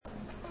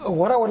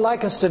what I would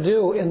like us to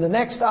do in the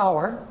next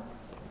hour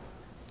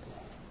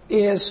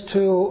is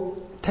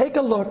to take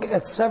a look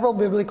at several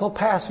biblical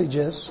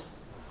passages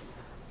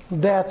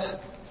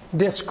that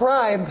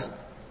describe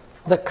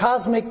the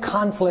cosmic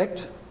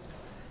conflict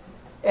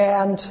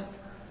and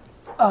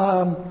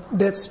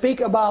that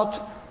speak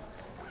about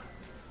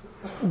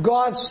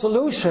God's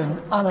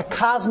solution on a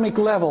cosmic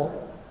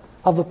level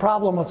of the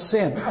problem of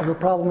sin, of the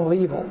problem of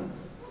evil.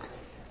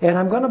 And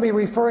I'm going to be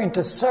referring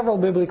to several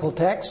biblical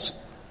texts,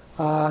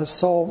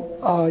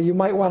 so you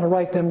might want to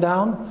write them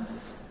down.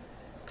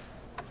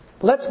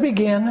 Let's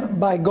begin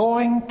by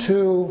going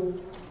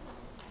to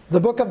the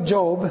book of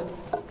Job,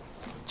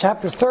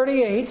 chapter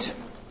 38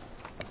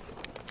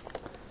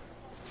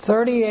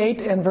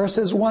 and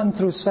verses 1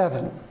 through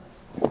 7.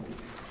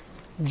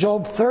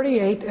 Job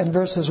 38 and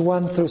verses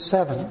 1 through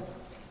 7.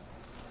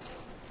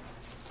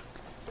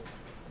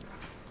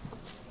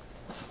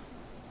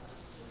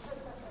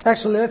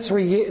 Actually,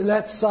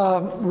 let's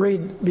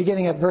read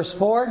beginning at verse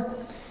 4.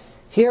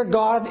 Here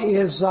God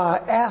is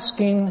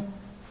asking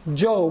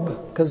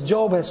Job, because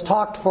Job has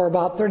talked for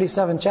about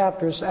 37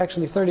 chapters,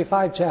 actually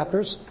 35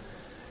 chapters.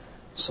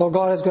 So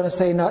God is going to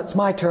say, "Now it's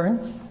my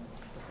turn."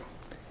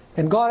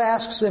 And God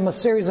asks him a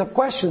series of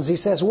questions. He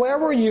says, "Where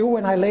were you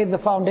when I laid the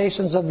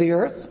foundations of the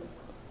earth?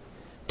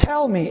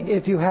 Tell me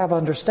if you have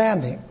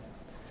understanding.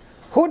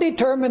 Who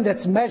determined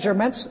its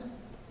measurements?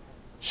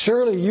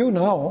 Surely you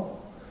know.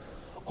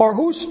 Or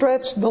who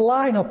stretched the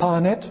line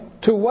upon it?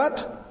 To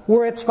what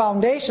were its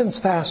foundations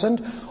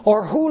fastened?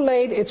 Or who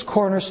laid its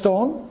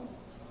cornerstone?"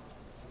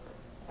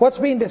 What's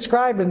being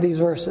described in these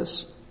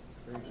verses?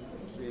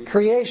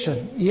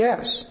 Creation,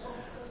 yes.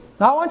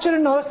 Now I want you to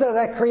notice that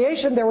at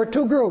creation there were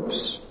two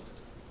groups.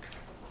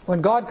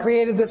 When God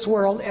created this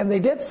world, and they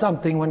did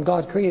something when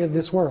God created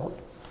this world.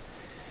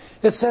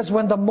 It says,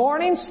 when the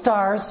morning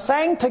stars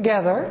sang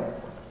together.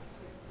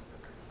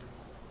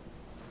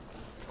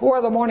 Who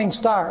are the morning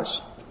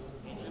stars?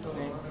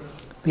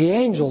 The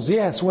angels,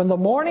 yes. When the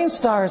morning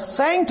stars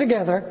sang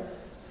together,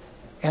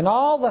 and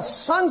all the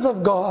sons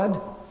of God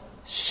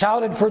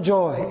shouted for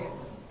joy.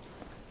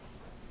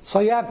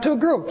 So you have two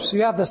groups.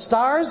 You have the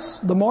stars,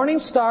 the morning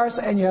stars,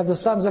 and you have the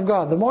sons of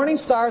God. The morning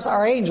stars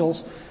are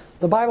angels.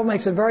 The Bible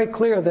makes it very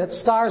clear that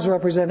stars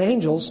represent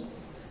angels.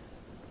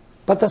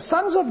 But the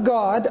sons of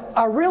God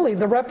are really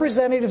the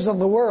representatives of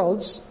the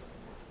worlds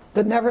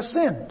that never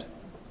sinned.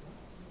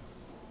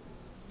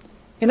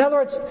 In other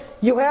words,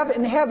 you have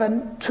in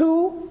heaven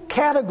two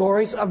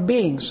categories of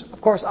beings,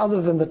 of course,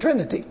 other than the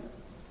Trinity.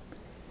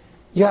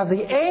 You have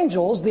the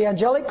angels, the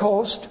angelic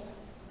host,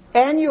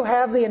 and you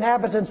have the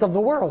inhabitants of the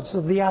worlds,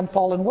 of the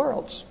unfallen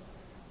worlds.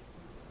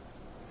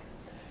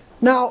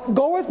 Now,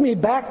 go with me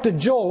back to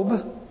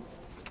Job,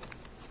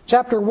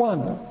 chapter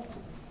 1.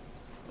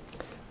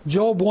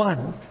 Job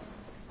 1.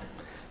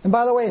 And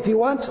by the way, if you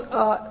want,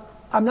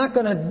 I'm not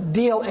going to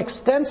deal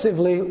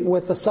extensively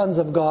with the sons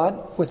of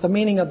God, with the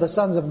meaning of the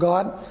sons of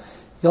God.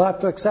 You'll have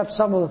to accept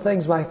some of the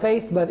things by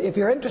faith, but if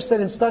you're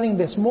interested in studying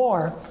this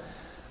more,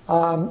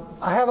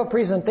 I have a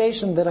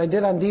presentation that I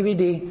did on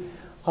DVD.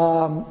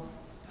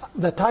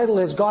 The title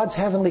is God's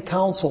Heavenly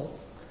Council,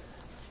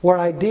 where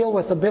I deal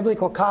with the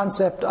biblical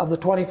concept of the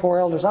 24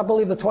 elders. I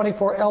believe the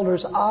 24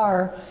 elders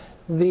are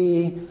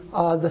the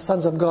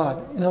sons of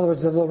God. In other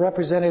words, they're the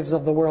representatives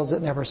of the worlds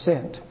that never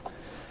sinned.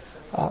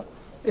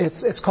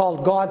 It's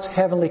called God's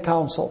Heavenly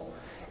Council.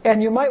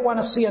 And you might want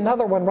to see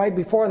another one right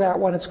before that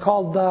one. It's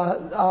called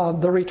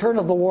The Return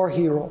of the War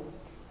Hero.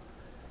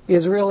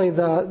 Is really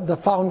the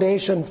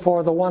foundation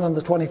for the one on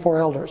the 24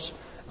 elders,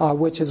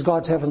 which is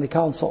God's Heavenly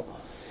Council.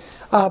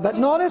 But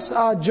notice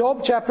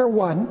Job chapter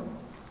 1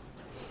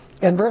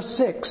 and verse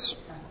 6.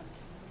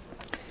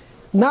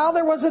 Now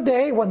there was a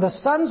day when the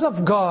sons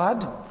of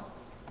God,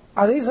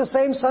 are these the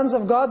same sons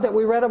of God that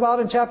we read about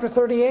in chapter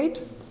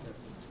 38?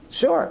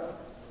 Sure.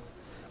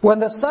 When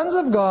the sons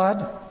of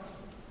God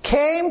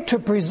came to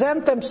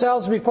present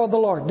themselves before the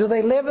Lord. Do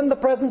they live in the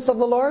presence of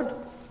the Lord?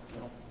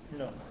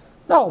 No.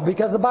 No,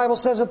 because the Bible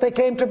says that they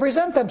came to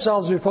present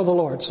themselves before the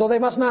Lord. So they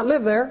must not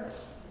live there.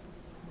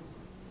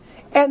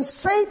 And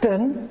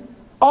Satan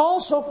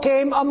also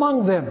came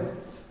among them.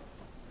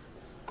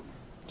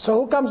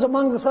 So who comes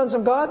among the sons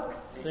of God?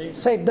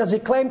 Satan. Does he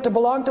claim to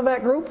belong to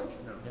that group?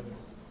 No.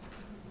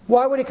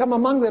 Why would he come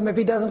among them if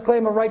he doesn't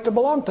claim a right to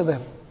belong to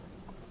them?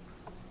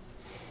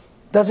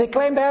 Does he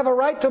claim to have a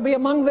right to be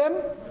among them?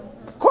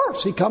 Of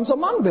course, he comes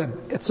among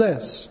them, it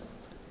says.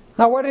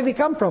 Now where did he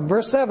come from?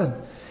 Verse 7.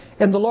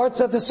 And the Lord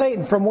said to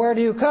Satan, "From where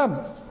do you come?"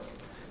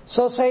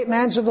 So Satan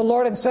answered the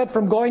Lord and said,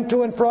 "From going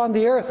to and fro on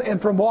the earth, and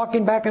from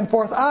walking back and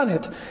forth on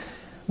it."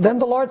 Then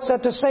the Lord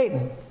said to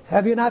Satan,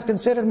 "Have you not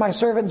considered my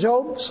servant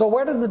Job?" So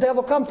where did the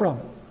devil come from?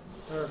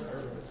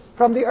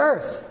 From the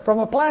earth, from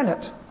a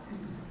planet.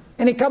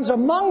 And he comes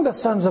among the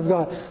sons of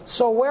God.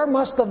 So where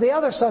must the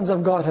other sons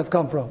of God have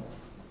come from?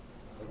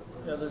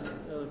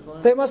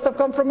 They must have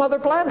come from other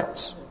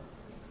planets.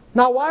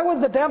 Now why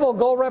would the devil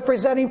go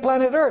representing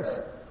planet Earth?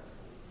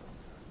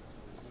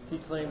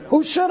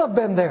 Who should have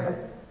been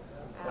there?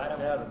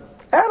 Adam.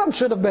 Adam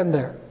should have been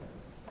there.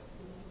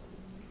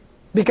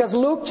 Because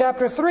Luke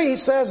chapter 3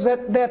 says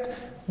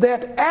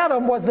that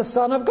Adam was the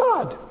son of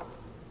God.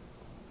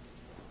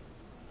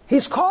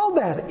 He's called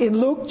that in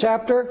Luke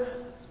chapter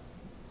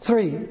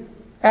 3.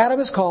 Adam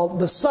is called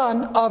the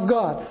son of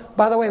God.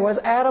 By the way, was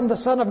Adam the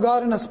son of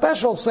God in a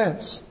special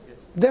sense?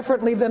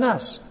 Differently than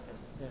us?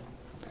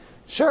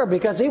 Sure,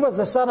 because he was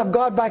the son of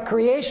God by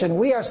creation.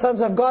 We are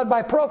sons of God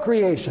by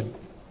procreation.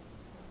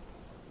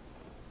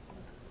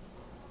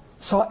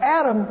 So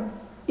Adam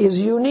is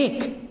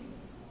unique.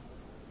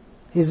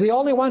 He's the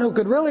only one who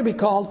could really be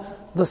called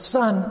the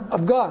son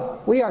of God.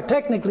 We are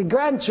technically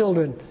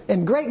grandchildren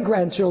and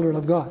great-grandchildren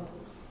of God.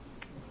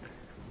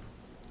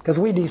 Because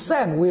we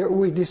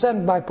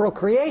descend by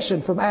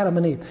procreation from Adam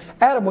and Eve.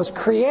 Adam was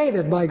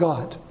created by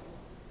God.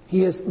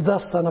 He is the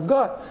Son of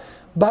God.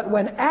 But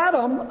when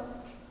Adam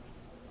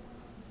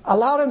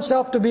allowed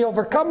himself to be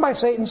overcome by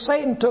Satan,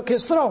 Satan took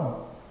his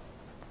throne.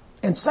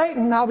 And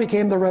Satan now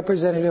became the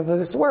representative of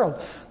this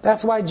world.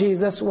 That's why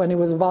Jesus, when he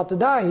was about to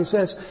die, he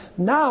says,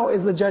 now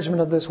is the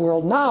judgment of this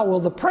world. Now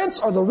will the prince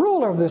or the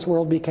ruler of this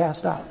world be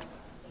cast out.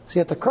 See,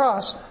 at the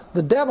cross,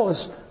 the devil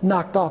is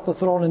knocked off the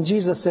throne and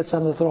Jesus sits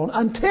on the throne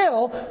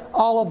until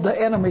all of the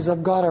enemies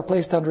of God are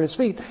placed under his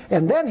feet.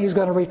 And then he's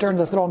going to return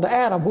the throne to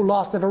Adam, who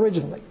lost it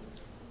originally.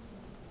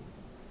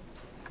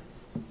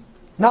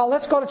 Now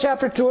let's go to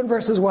chapter 2 and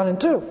verses 1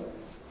 and 2.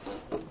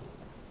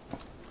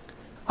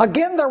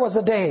 Again there was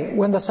a day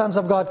when the sons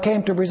of God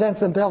came to present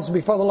themselves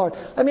before the Lord.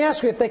 Let me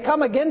ask you, if they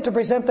come again to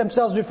present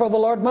themselves before the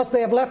Lord, must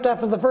they have left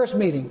after the first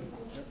meeting?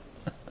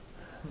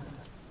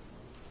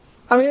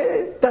 I mean,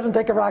 it doesn't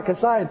take a rocket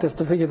scientist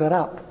to figure that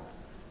out.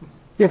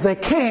 If they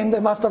came, they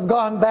must have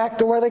gone back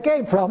to where they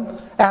came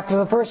from after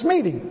the first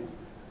meeting.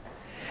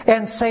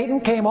 And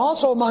Satan came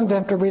also among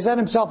them to present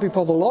himself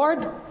before the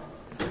Lord.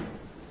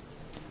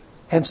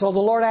 And so the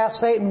Lord asked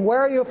Satan,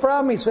 where are you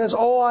from? He says,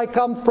 I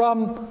come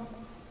from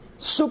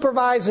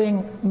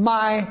supervising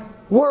my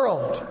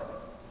world,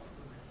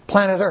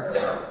 planet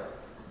Earth.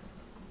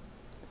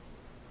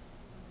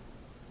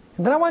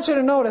 And then I want you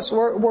to notice,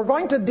 we're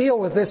going to deal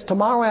with this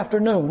tomorrow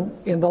afternoon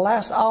in the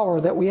last hour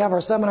that we have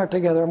our seminar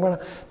together. I'm going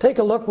to take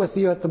a look with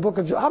you at the book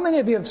of Job. How many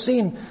of you have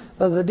seen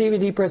the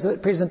DVD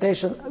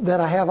presentation that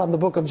I have on the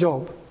book of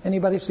Job?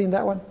 Anybody seen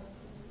that one?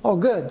 Oh,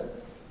 good.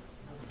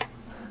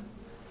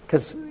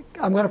 Because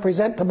I'm going to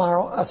present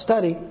tomorrow a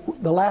study,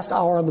 the last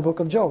hour on the book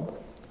of Job.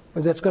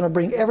 That's going to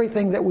bring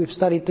everything that we've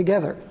studied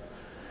together.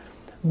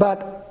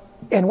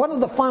 And one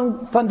of the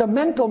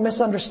fundamental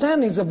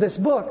misunderstandings of this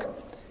book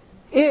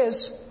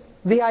is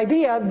the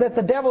idea that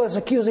the devil is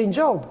accusing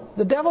Job.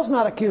 The devil's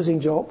not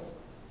accusing Job.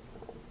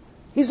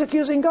 He's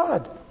accusing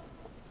God.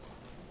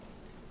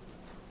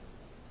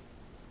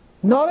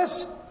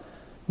 Notice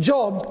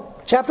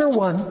Job chapter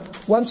 1,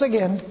 once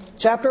again,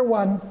 chapter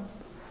 1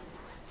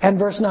 and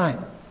verse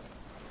 9.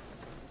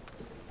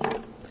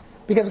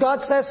 Because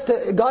God says to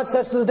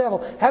the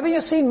devil, haven't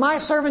you seen my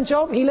servant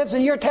Job? He lives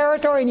in your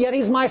territory and yet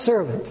he's my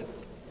servant.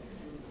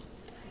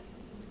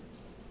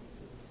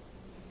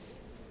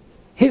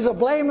 He's a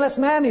blameless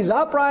man. He's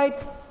upright,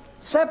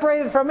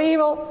 separated from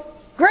evil.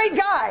 Great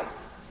guy.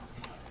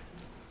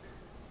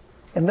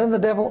 And then the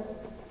devil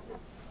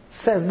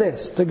says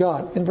this to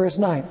God in verse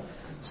 9.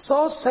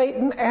 So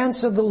Satan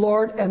answered the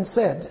Lord and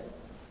said,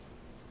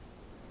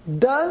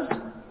 does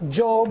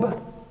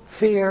Job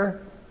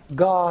fear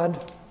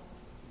God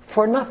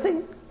for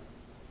nothing?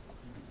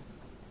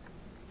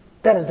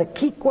 That is the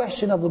key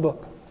question of the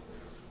book.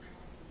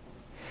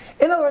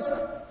 In other words,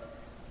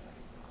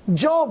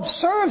 Job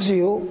serves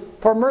you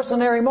for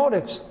mercenary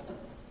motives.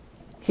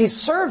 He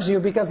serves you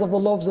because of the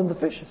loaves and the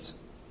fishes.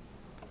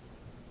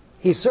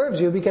 He serves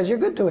you because you're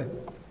good to him.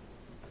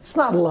 It's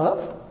not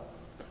love,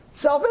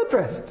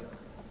 self-interest.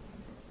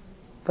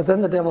 But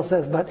then the devil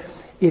says, but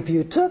if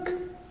you took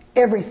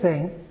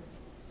everything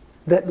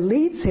that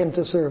leads him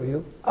to serve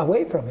you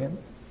away from him,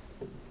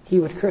 he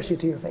would curse you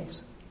to your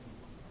face.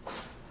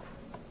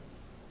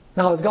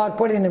 Now, is God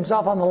putting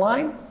himself on the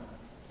line?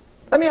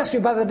 Let me ask you,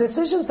 by the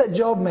decisions that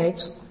Job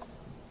makes,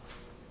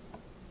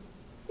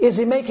 is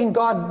he making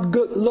God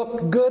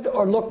look good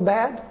or look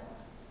bad?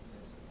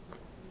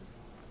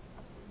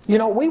 You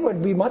know, we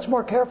would be much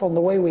more careful in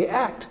the way we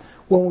act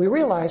when we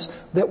realize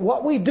that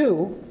what we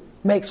do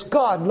makes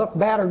God look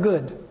bad or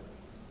good.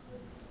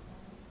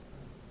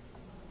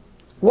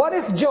 What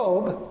if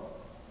Job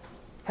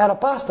had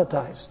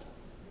apostatized?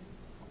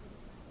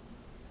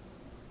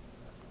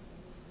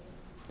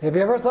 Have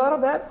you ever thought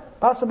of that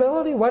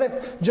possibility? What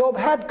if Job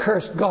had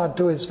cursed God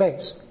to his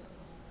face?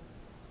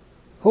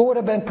 Who would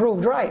have been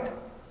proved right?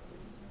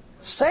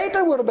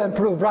 Satan would have been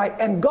proved right,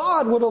 and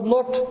God would have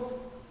looked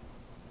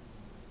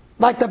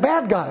like the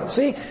bad guy.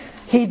 See,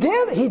 he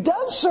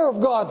does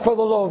serve God for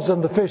the loaves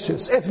and the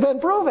fishes. It's been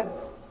proven.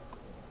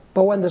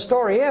 But when the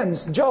story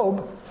ends,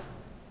 Job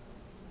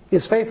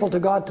is faithful to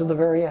God to the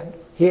very end.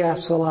 He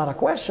asks a lot of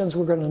questions,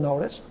 we're going to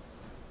notice,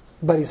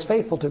 but he's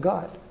faithful to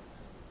God.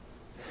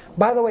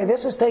 By the way,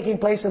 this is taking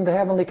place in the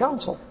heavenly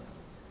council.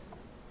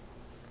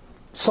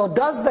 So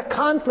does the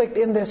conflict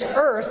in this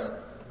earth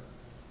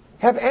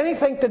have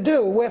anything to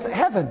do with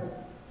heaven?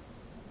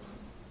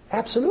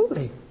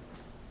 Absolutely.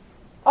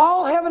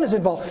 All heaven is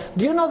involved.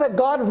 Do you know that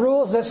God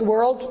rules this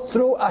world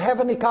through a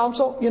heavenly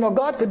council? You know,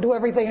 God could do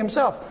everything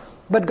himself.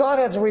 But God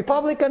has a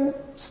Republican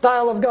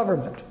style of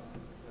government.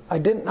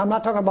 I'm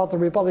not talking about the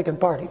Republican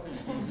Party.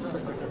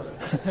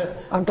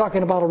 I'm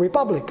talking about a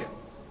republic.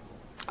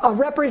 A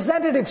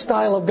representative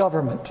style of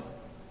government.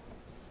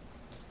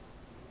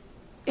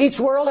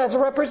 Each world has a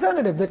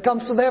representative that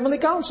comes to the heavenly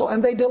council,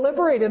 and they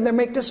deliberate and they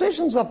make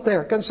decisions up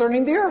there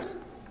concerning the earth.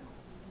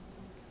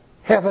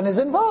 Heaven is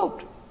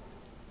involved.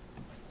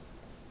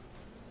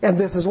 And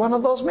this is one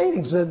of those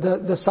meetings.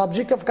 The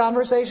subject of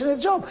conversation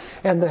is Job.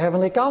 And the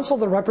heavenly council,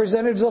 the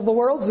representatives of the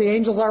worlds, the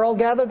angels are all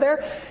gathered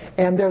there.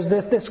 And there's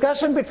this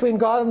discussion between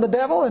God and the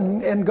devil.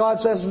 And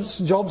God says,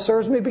 Job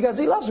serves me because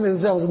he loves me. The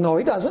devil says, no,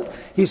 he doesn't.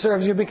 He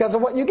serves you because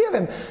of what you give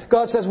him.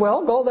 God says,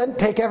 well, go then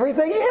take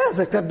everything he has,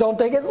 except don't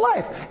take his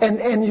life.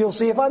 And you'll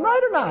see if I'm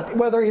right or not,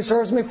 whether he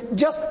serves me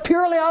just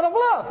purely out of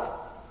love.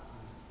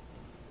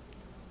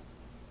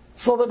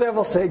 So the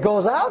devil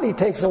goes out, he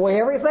takes away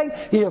everything,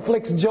 he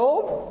afflicts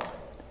Job.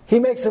 He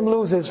makes him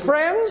lose his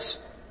friends,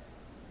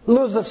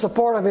 lose the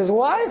support of his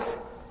wife.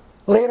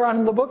 Later on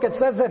in the book it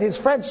says that his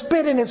friends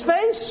spit in his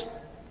face.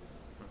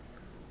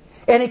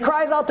 And he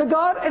cries out to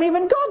God, and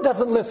even God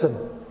doesn't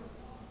listen.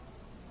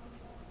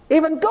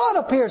 Even God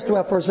appears to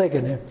have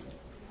forsaken him.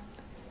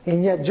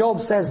 And yet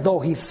Job says, though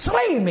he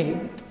slay me,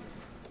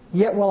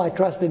 yet will I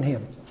trust in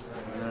him.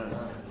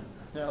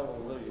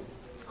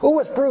 Who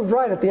was proved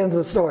right at the end of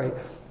the story?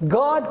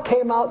 God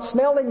came out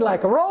smelling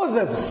like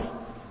roses.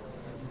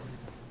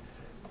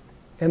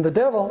 And the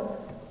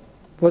devil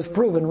was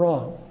proven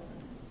wrong.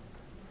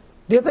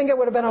 Do you think it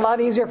would have been a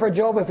lot easier for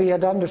Job if he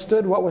had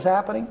understood what was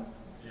happening?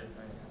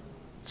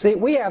 See,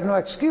 we have no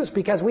excuse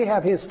because we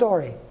have his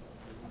story.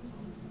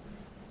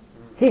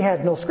 He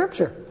had no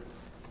scripture.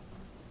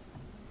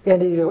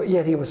 And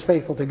yet he was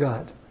faithful to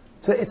God.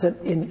 So it's an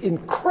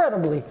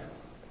incredibly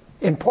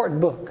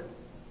important book.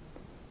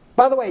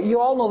 By the way, you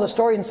all know the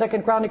story in 2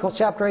 Chronicles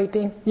chapter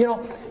 18. You know,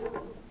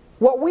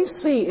 what we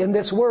see in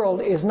this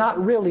world is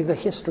not really the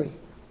history.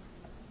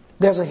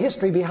 There's a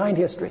history behind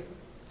history.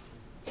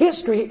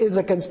 History is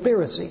a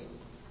conspiracy.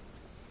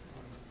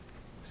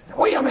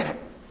 Wait a minute.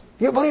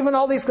 You believe in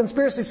all these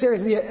conspiracy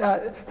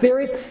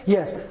theories?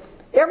 Yes.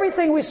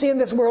 Everything we see in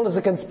this world is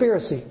a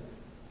conspiracy.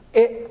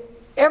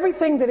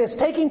 Everything that is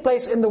taking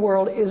place in the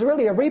world is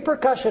really a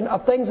repercussion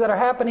of things that are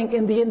happening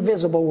in the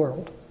invisible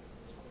world.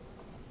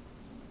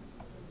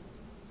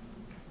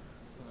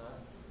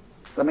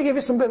 Let me give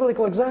you some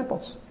biblical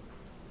examples.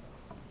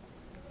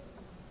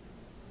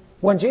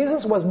 When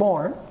Jesus was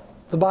born,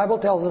 the Bible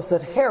tells us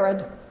that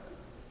Herod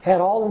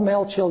had all the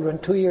male children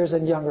 2 years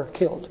and younger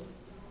killed.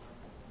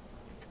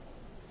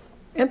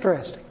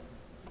 Interesting.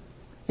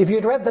 If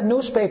you'd read the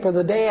newspaper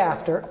the day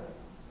after,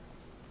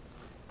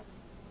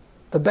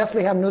 the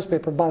Bethlehem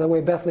newspaper, by the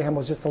way, Bethlehem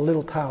was just a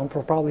little town,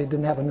 probably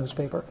didn't have a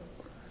newspaper.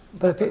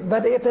 But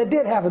if they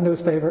did have a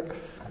newspaper,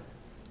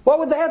 what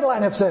would the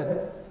headline have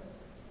said?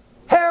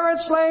 Herod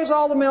slays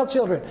all the male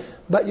children.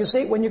 But you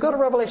see, when you go to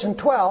Revelation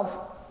 12,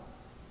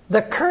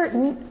 the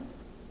curtain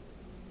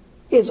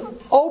is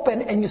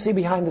open and you see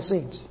behind the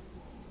scenes.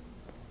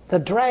 The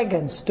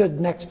dragon stood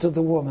next to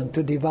the woman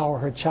to devour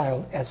her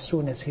child as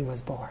soon as he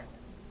was born.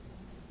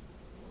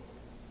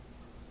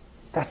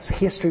 That's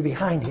history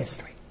behind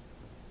history.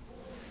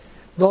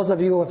 Those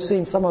of you who have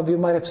seen, some of you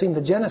might have seen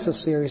the Genesis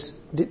series,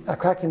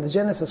 Cracking the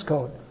Genesis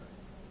Code.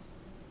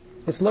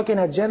 It's looking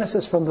at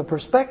Genesis from the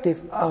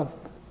perspective of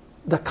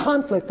the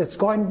conflict that's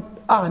going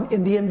on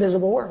in the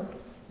invisible world.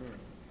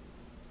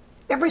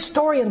 Every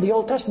story in the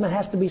Old Testament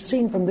has to be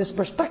seen from this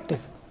perspective.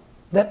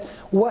 That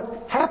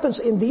what happens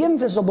in the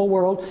invisible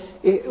world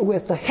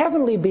with the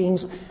heavenly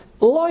beings,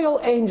 loyal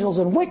angels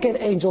and wicked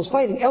angels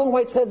fighting. Ellen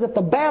White says that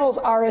the battles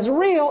are as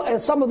real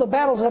as some of the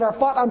battles that are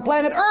fought on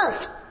planet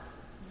Earth.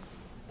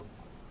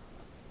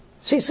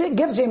 She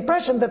gives the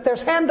impression that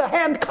there's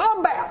hand-to-hand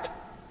combat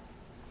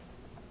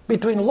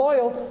between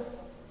loyal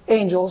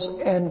angels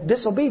and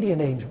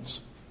disobedient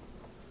angels.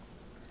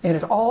 And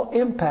it all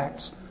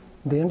impacts,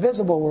 the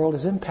invisible world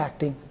is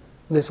impacting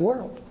this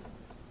world.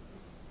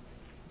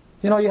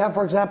 You know, you have,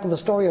 for example, the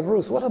story of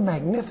Ruth. What a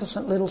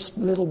magnificent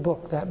little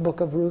book that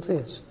book of Ruth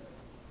is.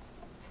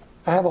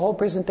 I have a whole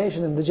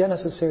presentation in the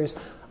Genesis series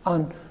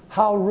on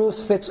how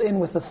Ruth fits in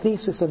with the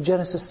thesis of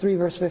Genesis 3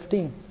 verse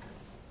 15.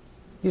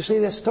 You see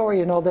this story,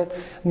 you know, that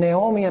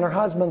Naomi and her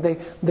husband,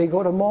 they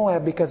go to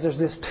Moab because there's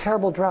this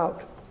terrible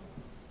drought.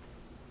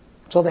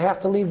 So they have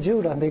to leave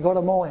Judah and they go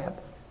to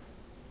Moab.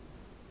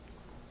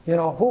 You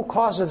know, who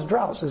causes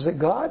droughts? Is it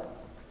God?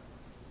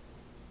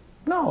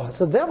 No, it's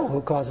the devil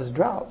who causes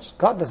droughts.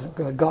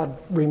 God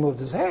removed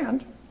his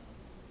hand,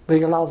 but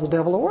he allows the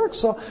devil to work.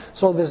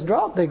 So this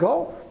drought, they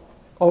go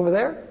over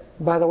there.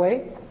 By the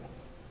way,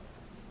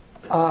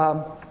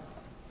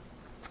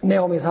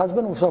 Naomi's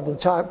husband was of the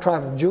tribe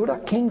of Judah.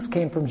 Kings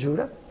came from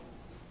Judah.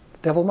 The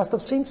devil must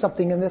have seen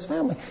something in this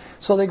family.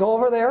 So they go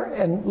over there,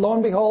 and lo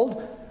and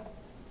behold,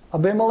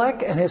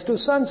 Abimelech and his 2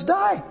 sons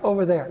die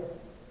over there.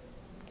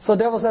 So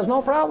the devil says,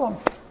 no problem.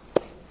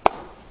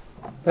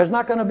 There's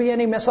not going to be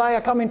any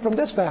Messiah coming from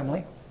this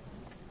family.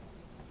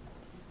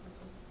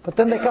 But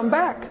then they come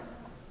back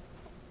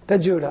to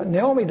Judah.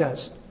 Naomi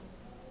does.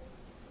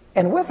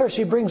 And with her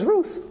she brings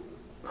Ruth,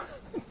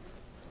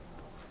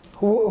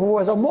 who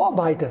was a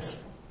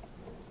Moabitess.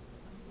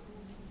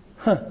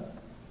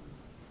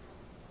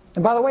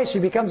 And by the way, she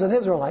becomes an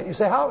Israelite. You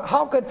say,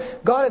 how could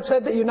God have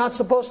said that you're not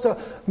supposed to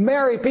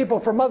marry people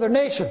from other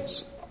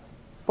nations?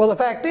 Well, the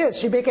fact is,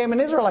 she became an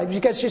Israelite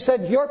because she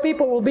said, your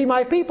people will be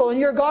my people and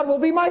your God will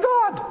be my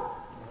God.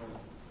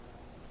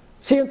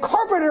 She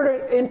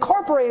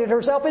incorporated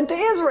herself into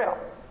Israel.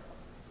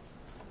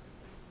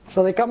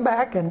 So they come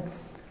back, and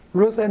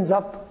Ruth ends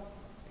up,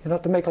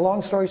 to make a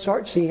long story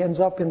short, she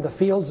ends up in the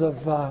fields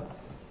of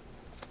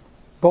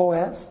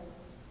Boaz.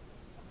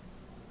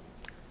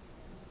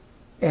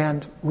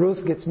 And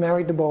Ruth gets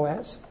married to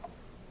Boaz.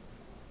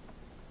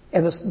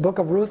 And this book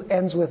of Ruth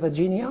ends with a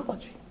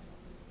genealogy.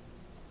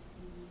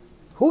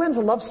 Who ends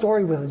a love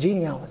story with a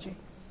genealogy?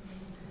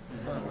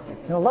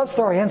 A love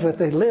story ends with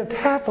they lived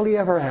happily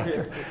ever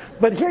after.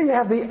 But here you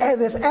have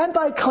this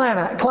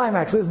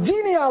anticlimax, this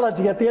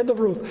genealogy at the end of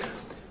Ruth.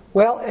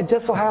 Well, it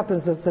just so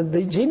happens that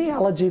the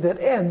genealogy that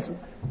ends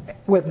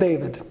with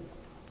David.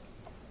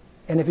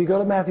 And if you go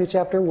to Matthew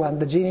chapter 1,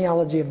 the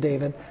genealogy of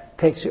David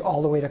takes you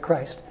all the way to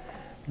Christ.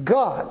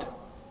 God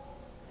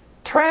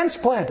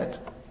transplanted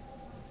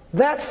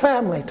that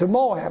family to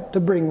Moab to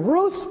bring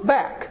Ruth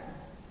back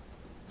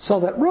so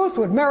that Ruth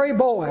would marry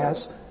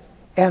Boaz,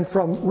 and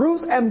from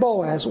Ruth and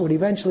Boaz would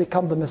eventually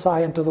come the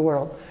Messiah into the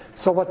world.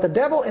 So what the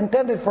devil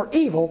intended for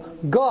evil,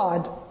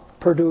 God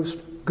produced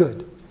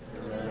good.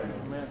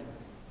 Amen.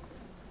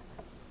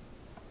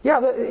 Yeah,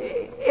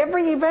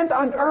 every event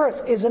on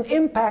earth is an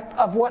impact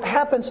of what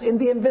happens in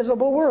the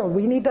invisible world.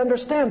 We need to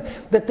understand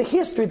that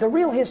the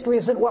real history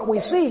isn't what we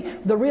see.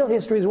 The real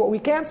history is what we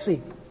can't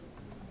see.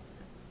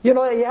 You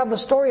have the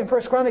story in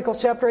 1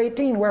 Chronicles chapter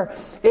 18 where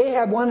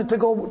Ahab wanted to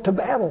go to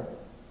battle.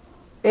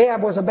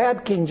 Ahab was a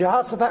bad king.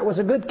 Jehoshaphat was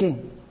a good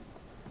king.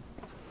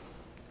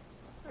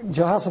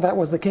 Jehoshaphat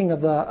was the king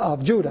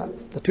of Judah,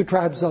 the two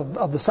tribes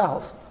of the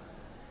south.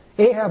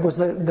 Ahab was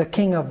the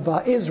king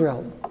of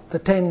Israel, the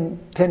 10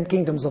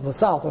 kingdoms of the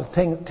south, or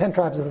 10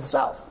 tribes of the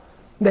south.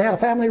 They had a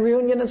family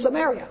reunion in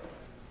Samaria.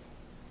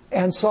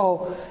 And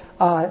so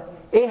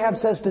Ahab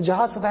says to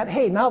Jehoshaphat,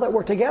 hey, now that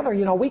we're together,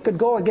 we could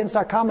go against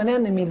our common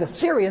enemy, the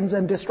Syrians,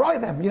 and destroy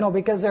them,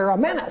 because they're a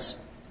menace.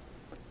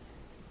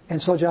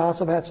 And so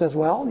Jehoshaphat says,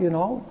 well,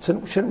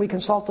 shouldn't we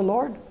consult the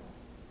Lord?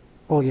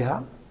 Well, yeah.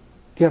 Do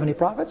you have any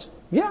prophets?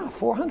 Yeah,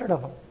 400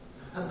 of them.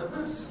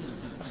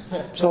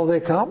 So they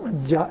come,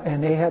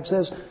 and Ahab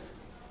says,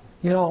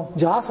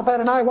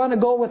 Jehoshaphat and I want to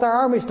go with our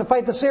armies to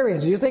fight the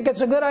Syrians. Do you think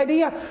it's a good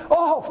idea?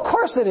 Oh, of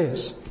course it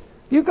is.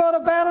 You go to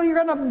battle,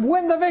 you're going to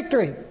win the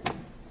victory.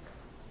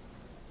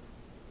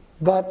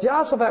 But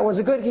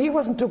Jehoshaphat he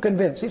wasn't too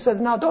convinced. He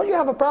says, now, don't you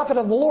have a prophet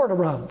of the Lord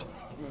around?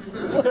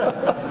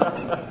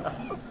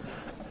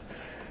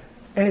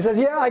 And he says,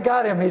 yeah, I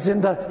got him. He's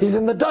in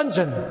the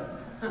dungeon.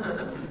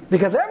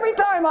 Because every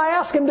time I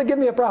ask him to give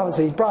me a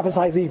prophecy, he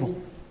prophesies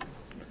evil.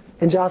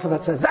 And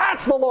Jehoshaphat says,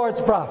 that's the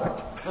Lord's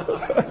prophet.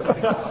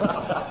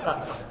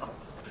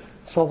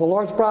 So the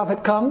Lord's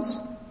prophet comes,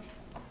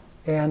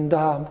 and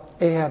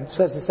Ahab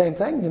says the same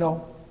thing.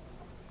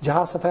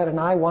 Jehoshaphat and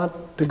I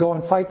want to go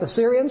and fight the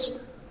Syrians.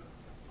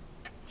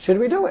 Should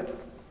we do it?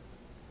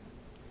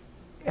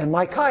 And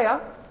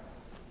Micaiah,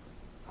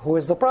 who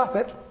is the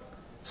prophet,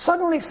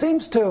 suddenly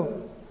seems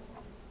to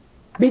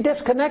be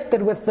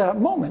disconnected with the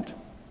moment.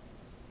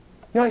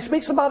 He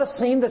speaks about a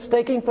scene that's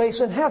taking place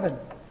in heaven.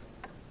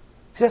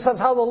 He says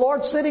how the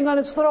Lord's sitting on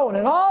his throne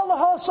and all the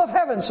hosts of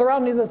heaven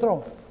surrounding the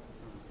throne.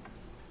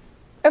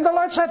 And the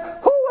Lord said,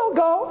 who will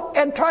go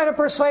and try to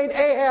persuade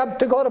Ahab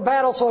to go to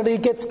battle so that he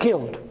gets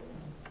killed?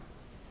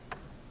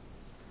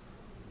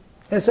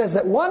 It says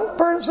that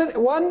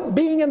one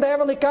being in the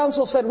heavenly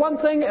council said one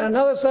thing and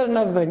another said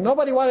another thing.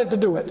 Nobody wanted to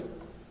do it.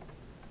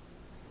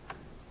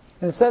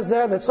 And it says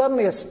there that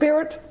suddenly a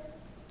spirit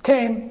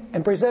came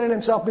and presented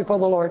himself before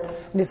the Lord.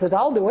 And he says,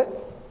 I'll do it.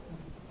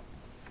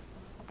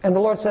 And the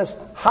Lord says,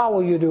 how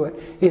will you do it?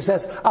 He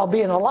says, I'll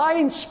be an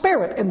lying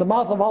spirit in the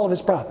mouth of all of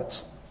his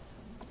prophets.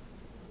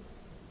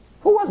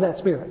 Who was that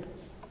spirit?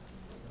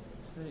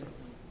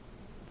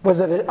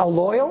 Was it a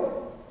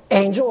loyal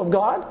angel of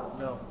God?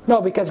 No,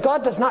 because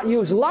God does not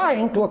use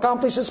lying to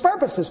accomplish his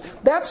purposes.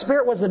 That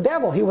spirit was the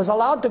devil. He was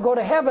allowed to go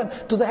to heaven,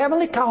 to the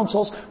heavenly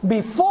councils,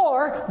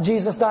 before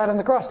Jesus died on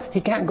the cross.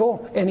 He can't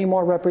go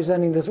anymore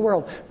representing this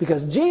world,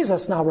 because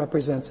Jesus now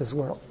represents this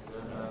world.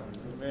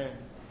 Amen.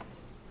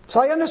 So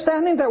are you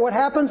understanding that what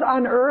happens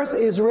on earth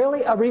is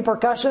really a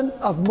repercussion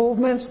of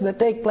movements that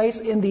take place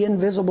in the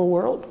invisible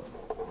world?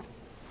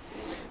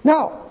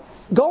 Now,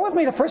 go with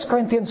me to 1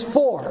 Corinthians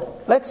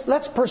 4.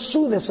 Let's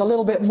pursue this a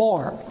little bit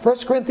more. 1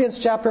 Corinthians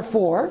chapter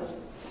 4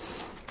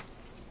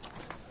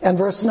 and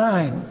verse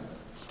 9.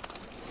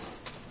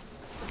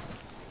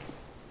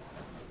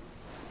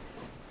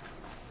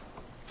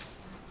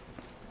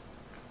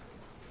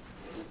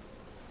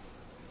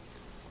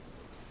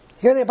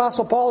 Here the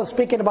Apostle Paul is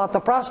speaking about the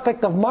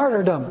prospect of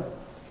martyrdom.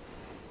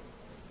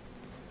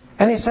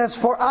 And he says,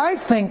 "For I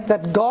think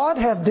that God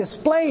has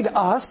displayed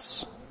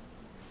us,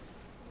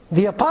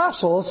 the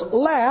apostles,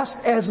 last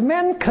as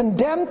men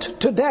condemned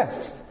to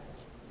death.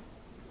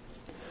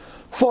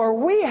 For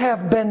we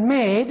have been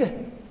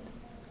made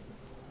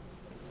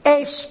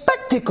a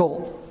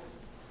spectacle."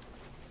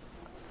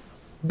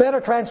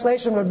 Better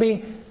translation would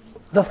be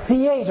the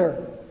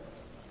theater.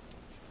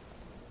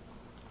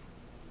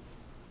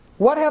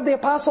 What have the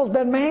apostles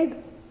been made?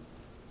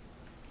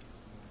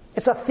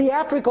 It's a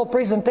theatrical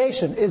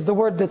presentation is the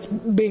word that's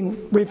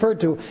being referred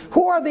to.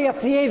 Who are they a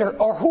theater,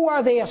 or who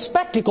are they a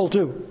spectacle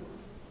to?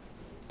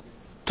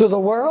 To the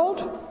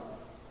world?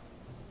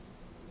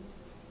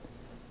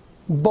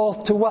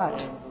 Both to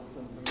what?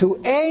 To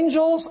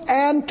angels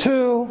and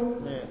to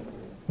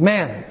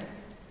men.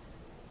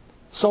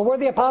 So were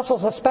the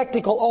apostles a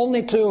spectacle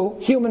only to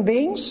human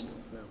beings?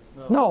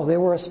 No, they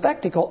were a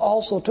spectacle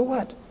also to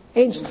what?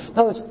 Angels. In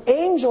other words,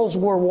 angels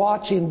were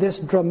watching this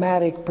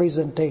dramatic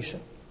presentation,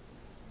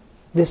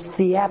 this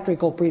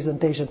theatrical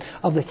presentation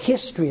of the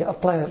history of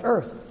planet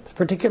Earth,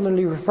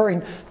 particularly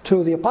referring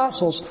to the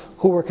apostles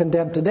who were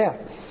condemned to death.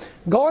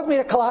 Go with me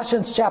to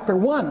Colossians chapter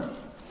 1.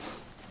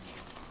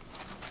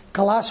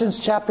 Colossians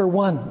chapter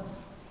 1.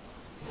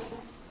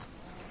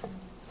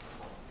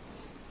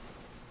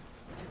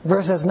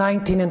 Verses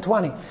 19 and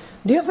 20.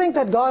 Do you think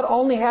that God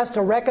only has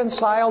to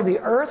reconcile the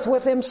earth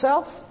with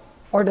Himself?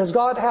 Or does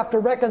God have to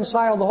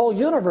reconcile the whole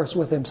universe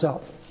with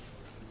Himself?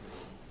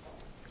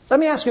 Let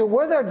me ask you,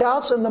 were there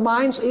doubts in the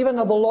minds even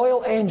of the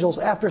loyal angels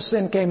after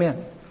sin came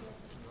in?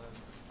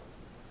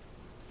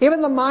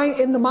 Even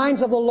in the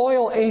minds of the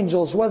loyal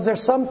angels, was there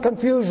some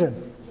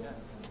confusion?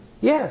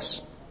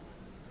 Yes.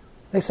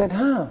 They said,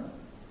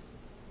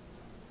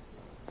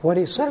 what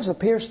He says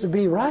appears to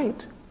be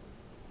right.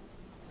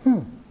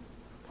 Who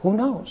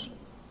knows?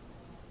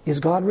 Is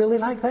God really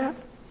like that?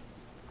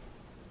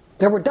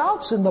 There were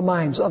doubts in the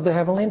minds of the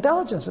heavenly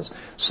intelligences.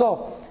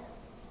 So,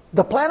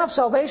 the plan of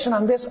salvation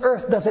on this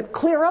earth, does it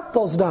clear up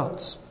those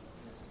doubts?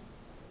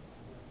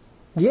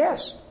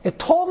 Yes. It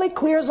totally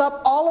clears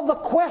up all of the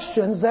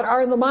questions that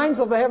are in the minds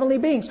of the heavenly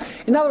beings.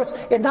 In other words,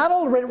 it not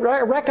only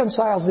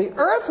reconciles the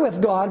earth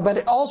with God, but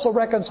it also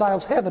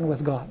reconciles heaven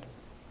with God.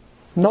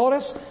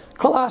 Notice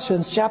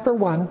Colossians chapter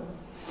 1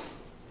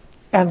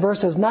 and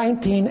verses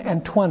 19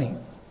 and 20.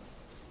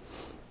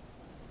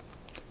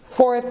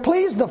 "For it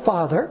pleased the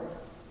Father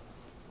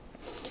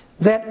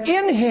that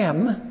in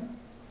Him,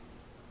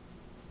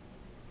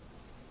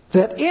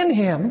 that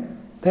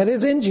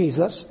is in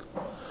Jesus,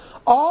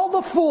 all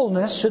the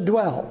fullness should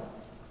dwell.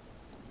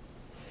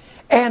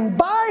 And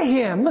by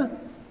Him,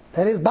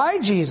 that is by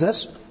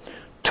Jesus,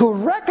 to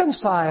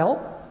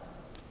reconcile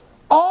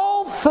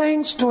all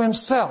things to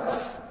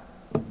Himself.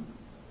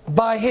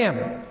 By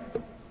Him."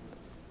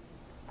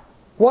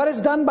 What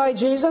is done by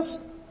Jesus?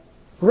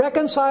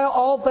 Reconcile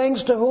all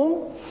things to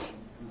whom?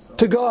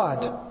 To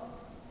God.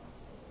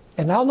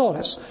 And now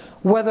notice,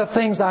 whether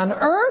things on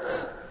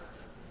earth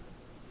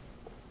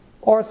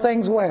or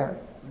things where?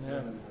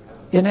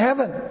 In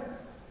heaven.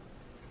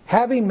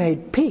 Having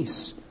made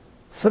peace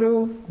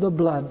through the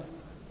blood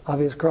of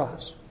His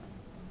cross.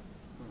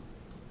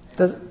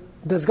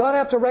 Does God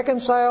have to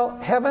reconcile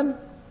heaven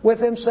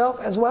with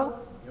Himself as well?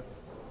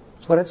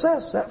 That's what it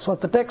says. That's what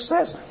the text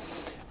says.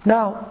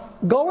 Now,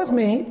 go with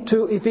me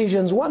to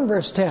Ephesians 1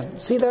 verse 10.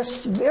 See, there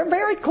are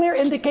very clear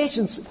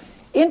indications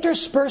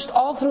interspersed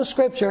all through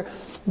Scripture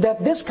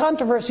that this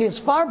controversy is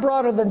far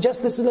broader than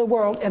just this little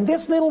world. And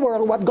this little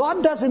world, what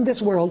God does in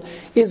this world,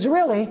 is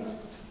really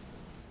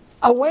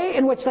a way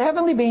in which the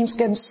heavenly beings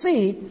can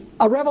see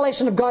a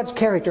revelation of God's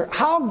character.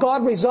 How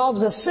God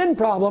resolves the sin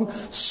problem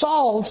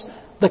solves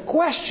the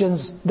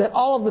questions that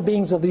all of the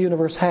beings of the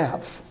universe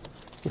have.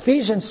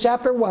 Ephesians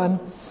chapter 1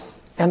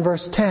 and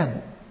verse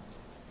 10.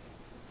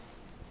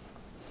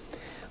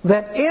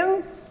 "That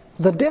in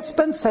the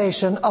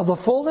dispensation of the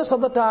fullness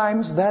of the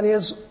times," that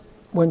is,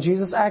 when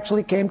Jesus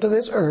actually came to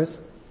this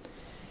earth,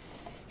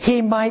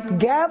 "He might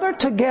gather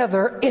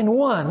together in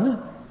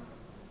one,"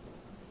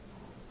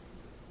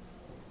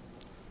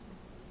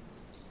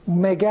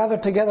 may gather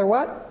together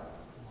what?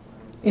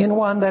 In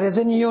one, that is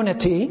in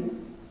unity,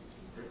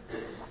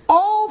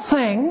 "all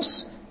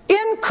things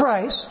in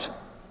Christ,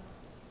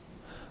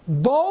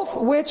 both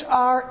which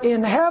are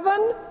in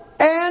heaven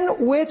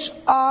and which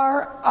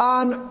are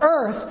on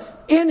earth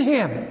in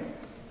Him."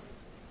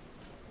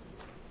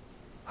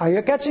 Are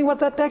you catching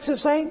what that text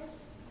is saying?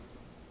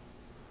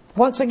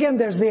 Once again,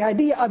 there's the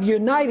idea of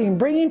uniting,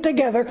 bringing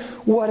together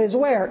what is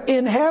where?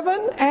 In heaven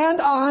and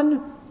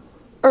on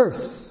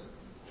earth.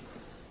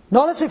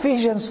 Notice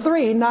Ephesians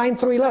 3, 9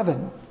 through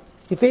 11.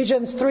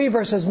 Ephesians 3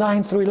 verses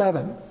 9 through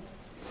 11.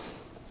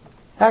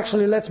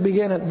 Actually, let's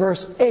begin at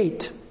verse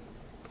 8.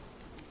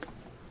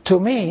 "To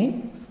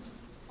me,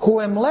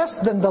 who am less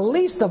than the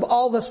least of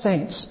all the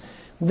saints,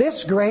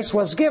 this grace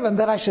was given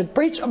that I should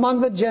preach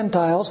among the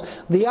Gentiles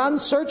the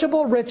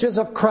unsearchable riches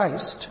of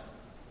Christ,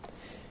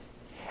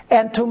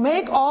 and to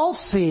make all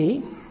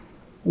see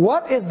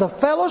what is the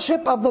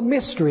fellowship of the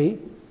mystery,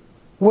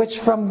 which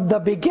from the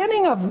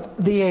beginning of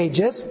the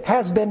ages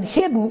has been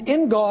hidden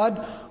in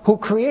God, who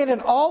created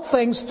all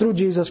things through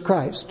Jesus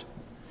Christ,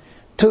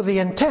 to the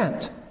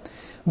intent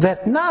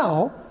that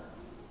now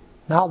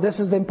this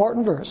is the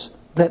important verse,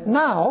 that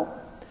now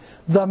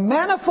the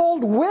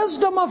manifold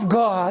wisdom of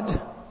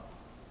God,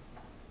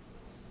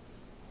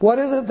 what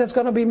is it that's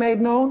going to be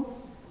made known?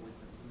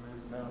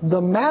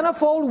 The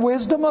manifold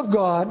wisdom of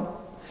God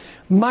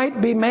might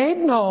be made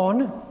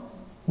known,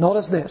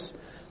 notice this,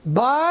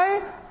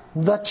 by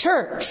the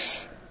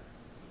church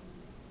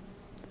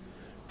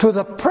to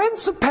the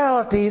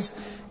principalities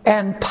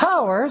and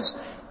powers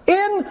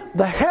in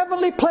the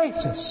heavenly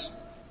places.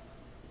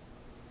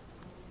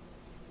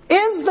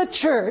 Is the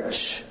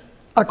church,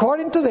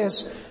 according to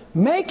this,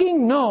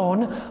 making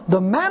known the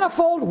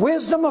manifold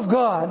wisdom of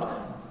God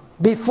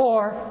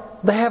before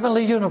the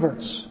heavenly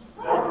universe?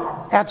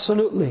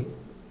 Absolutely.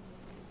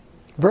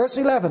 Verse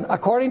 11,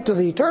 according to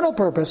the eternal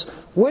purpose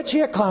which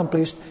He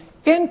accomplished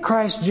in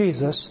Christ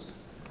Jesus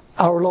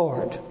our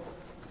Lord.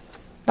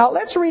 Now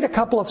let's read a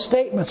couple of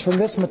statements from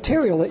this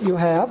material that you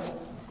have.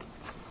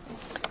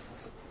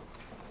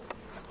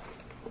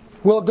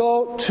 We'll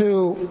go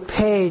to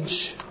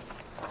page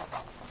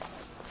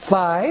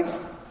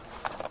 5,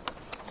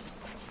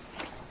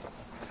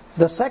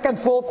 the second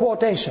full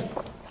quotation.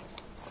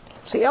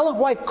 See, Ellen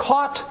White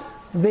caught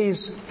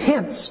these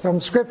hints from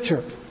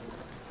Scripture.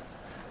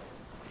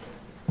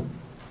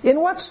 In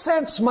what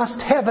sense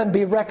must heaven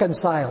be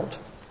reconciled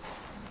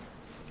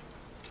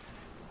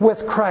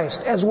with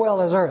Christ as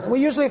well as earth?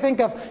 We usually think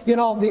of,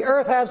 the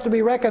earth has to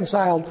be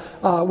reconciled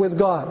with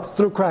God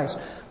through Christ.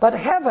 But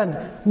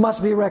heaven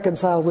must be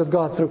reconciled with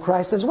God through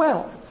Christ as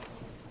well.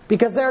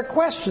 Because there are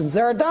questions,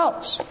 there are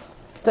doubts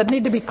that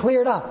need to be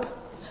cleared up.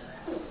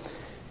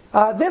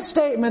 This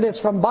statement is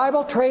from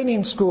Bible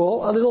Training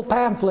School, a little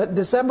pamphlet,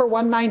 December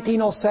 1,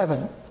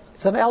 1907.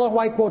 It's an Ellen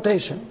White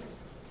quotation.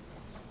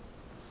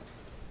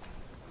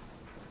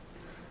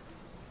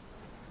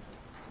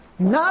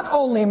 Not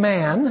only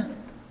man,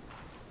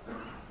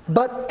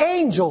 but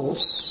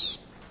angels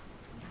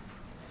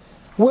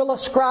will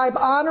ascribe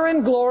honor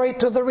and glory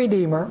to the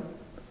Redeemer,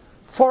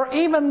 for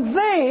even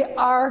they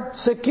are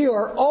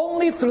secure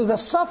only through the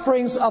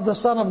sufferings of the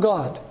Son of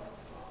God.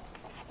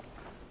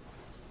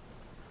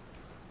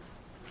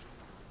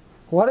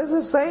 What is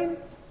this saying?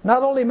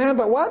 Not only man,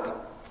 but what?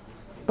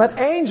 But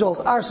angels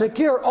are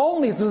secure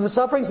only through the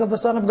sufferings of the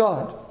Son of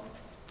God.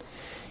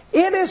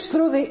 It is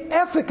through the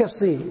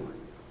efficacy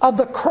of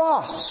the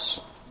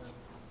cross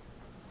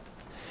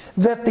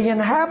that the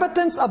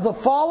inhabitants of the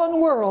fallen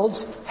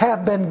worlds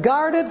have been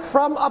guarded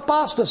from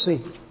apostasy.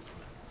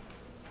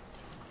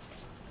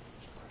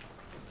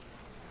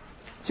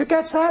 Did you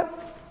catch that?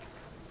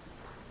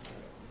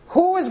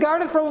 Who is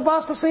guarded from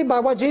apostasy by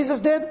what Jesus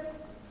did?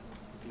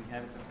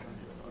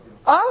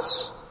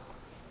 Us?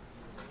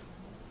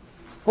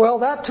 Well,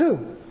 that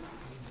too.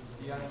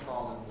 The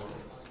unfallen worlds.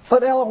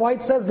 But Ellen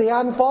White says the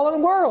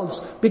unfallen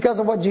worlds, because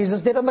of what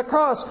Jesus did on the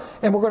cross,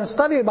 and we're going to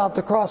study about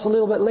the cross a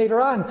little bit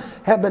later on,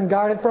 have been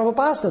guarded from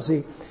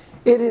apostasy.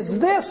 It is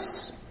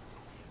this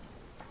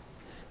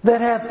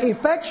that has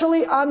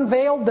effectually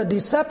unveiled the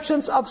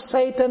deceptions of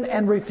Satan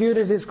and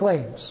refuted his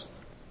claims.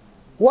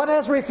 What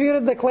has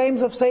refuted the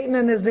claims of Satan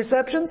and his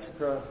deceptions?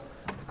 The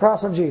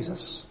cross of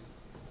Jesus.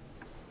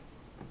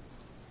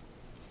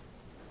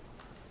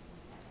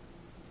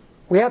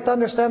 We have to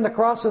understand the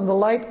cross in the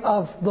light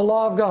of the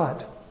law of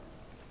God.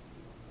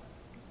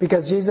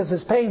 Because Jesus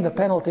is paying the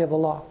penalty of the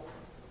law.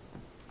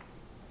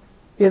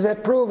 Is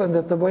it proven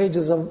that the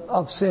wages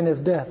of sin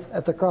is death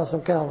at the cross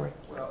of Calvary?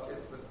 Well,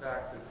 it's the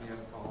fact that the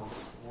unfallen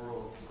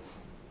worlds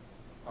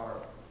are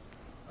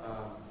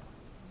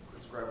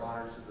ascribe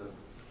honor to the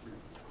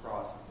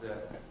cross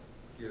that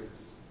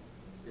gives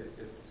it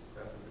its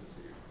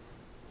efficacy.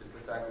 It's the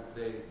fact that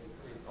they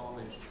pay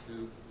homage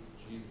to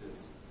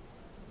Jesus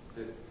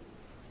that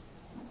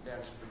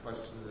answers the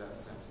question of that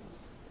sentence.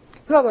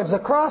 In other words, the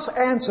cross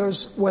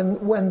answers,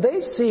 when they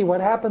see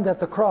what happened at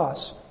the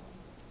cross,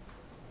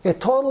 it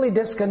totally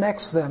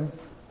disconnects them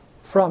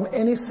from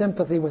any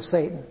sympathy with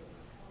Satan.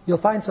 You'll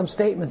find some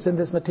statements in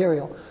this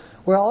material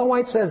where Ellen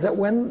White says that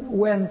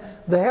when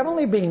the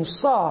heavenly beings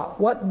saw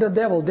what the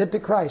devil did to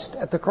Christ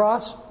at the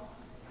cross,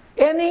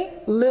 any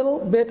little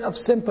bit of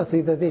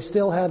sympathy that they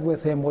still had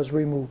with him was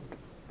removed.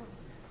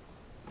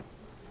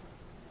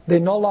 They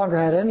no longer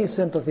had any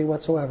sympathy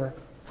whatsoever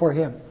for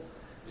him.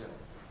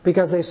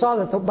 Because they saw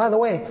that, by the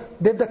way,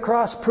 did the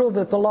cross prove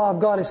that the law of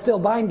God is still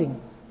binding?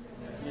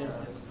 Yes.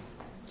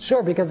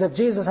 Sure, because if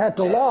Jesus had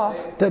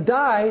to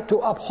die to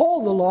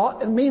uphold the law,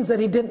 it means that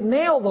He didn't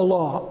nail the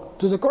law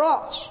to the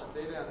cross. But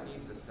they don't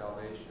need the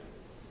salvation.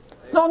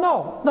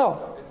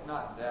 No. It's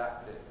not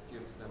that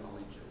gives them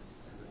allegiance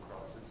to the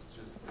cross. It's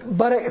just...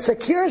 But it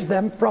secures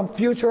them from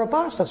future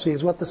apostasy,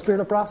 is what the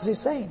Spirit of prophecy is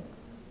saying.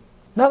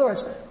 In other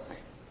words,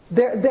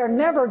 they're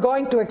never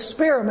going to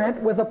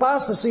experiment with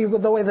apostasy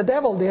with the way the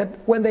devil did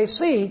when they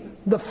see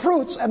the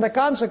fruits and the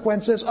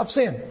consequences of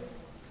sin,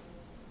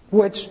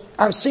 which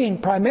are seen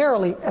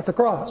primarily at the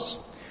cross.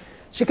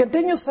 She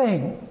continues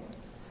saying,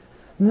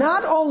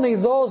 not only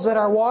those that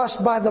are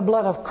washed by the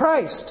blood of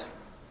Christ,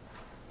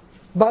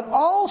 but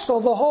also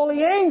the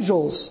holy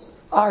angels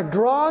are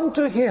drawn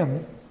to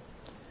Him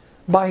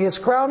by His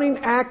crowning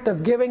act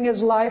of giving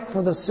His life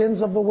for the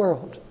sins of the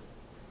world.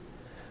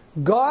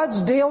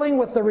 God's dealing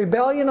with the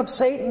rebellion of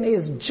Satan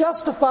is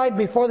justified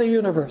before the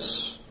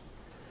universe.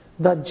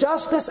 The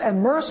justice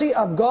and mercy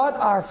of God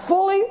are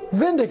fully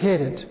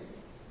vindicated.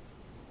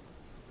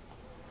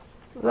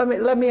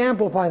 Let me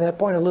amplify that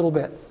point a little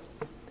bit.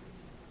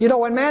 You know,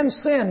 when man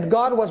sinned,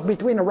 God was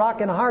between a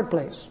rock and a hard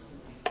place.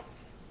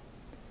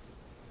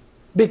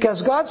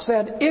 Because God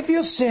said, if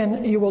you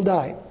sin, you will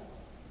die.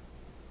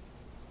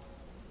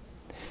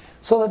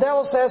 So the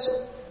devil says,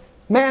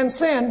 man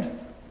sinned,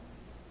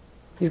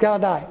 he's got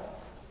to die.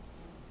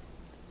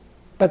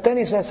 But then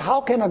he says, how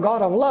can a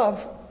God of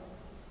love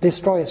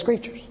destroy His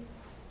creatures?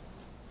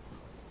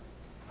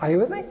 Are you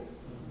with me?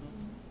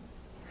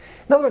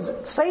 In other words,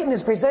 Satan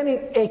is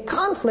presenting a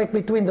conflict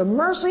between the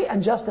mercy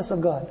and justice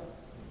of God.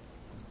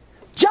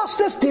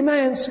 Justice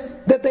demands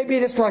that they be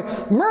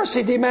destroyed.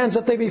 Mercy demands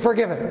that they be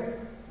forgiven.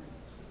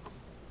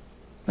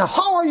 Now,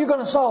 how are you going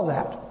to solve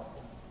that?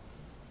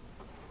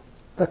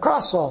 The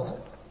cross solves it.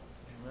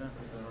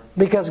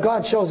 Because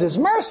God shows His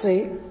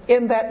mercy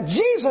in that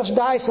Jesus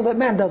died so that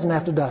man doesn't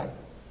have to die.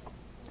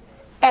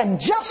 And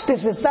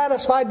justice is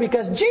satisfied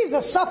because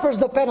Jesus suffers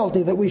the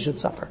penalty that we should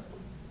suffer.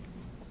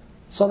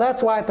 So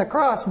that's why at the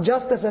cross,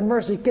 justice and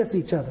mercy kiss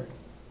each other.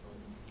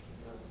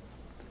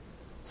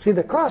 See,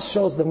 the cross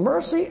shows the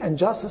mercy and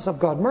justice of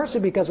God. Mercy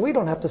because we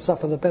don't have to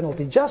suffer the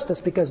penalty.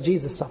 Justice because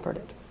Jesus suffered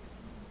it.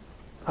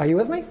 Are you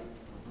with me?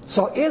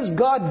 So is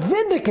God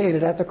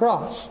vindicated at the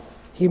cross?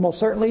 He most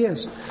certainly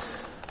is.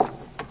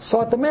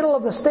 So at the middle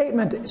of the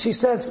statement, she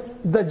says,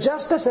 the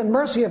justice and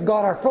mercy of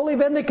God are fully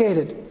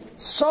vindicated,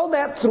 so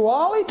that through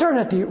all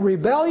eternity,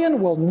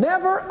 rebellion will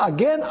never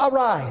again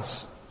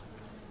arise.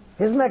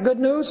 Isn't that good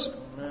news?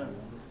 Amen.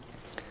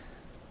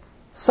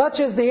 Such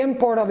is the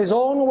import of His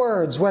own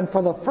words when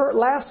for the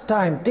last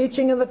time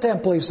teaching in the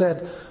temple He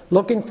said,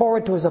 looking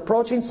forward to His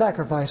approaching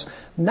sacrifice,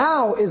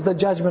 now is the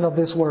judgment of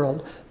this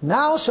world.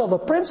 Now shall the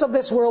prince of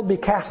this world be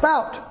cast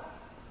out.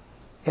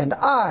 And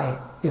I,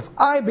 if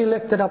I be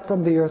lifted up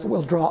from the earth,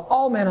 will draw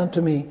all men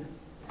unto me.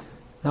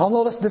 Now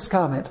notice this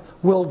comment.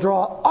 Will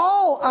draw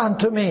all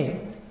unto me.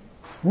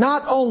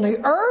 Not only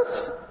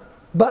earth,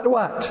 but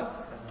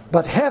what?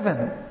 But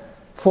heaven.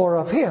 For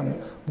of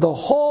Him the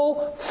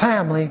whole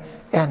family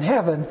and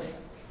heaven,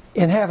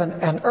 in heaven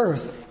and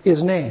earth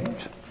is named.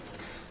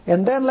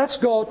 And then let's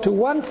go to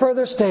one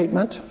further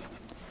statement.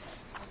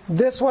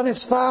 This one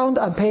is found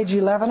on page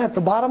 11 at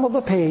the bottom of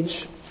the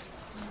page.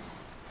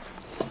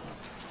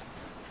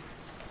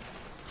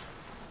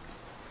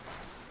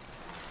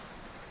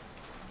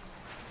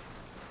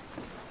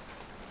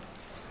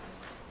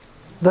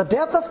 The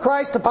death of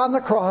Christ upon the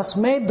cross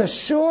made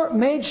sure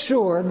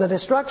the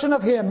destruction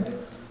of him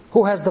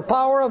who has the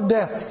power of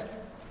death,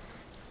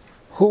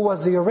 who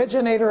was the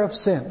originator of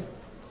sin.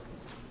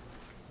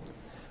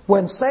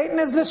 When Satan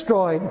is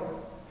destroyed,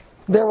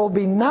 there will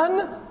be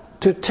none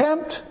to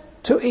tempt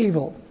to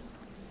evil.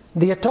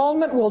 The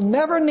atonement will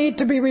never need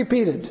to be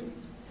repeated.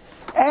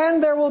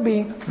 And there will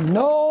be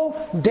no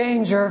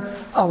danger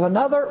of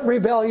another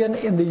rebellion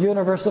in the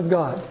universe of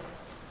God.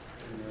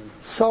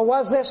 So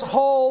was this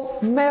whole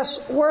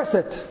mess worth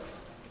it?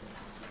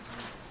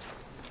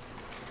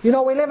 You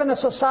know, we live in a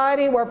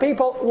society where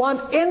people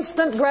want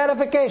instant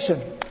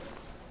gratification.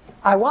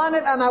 I want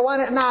it and I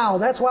want it now.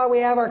 That's why we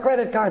have our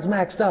credit cards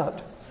maxed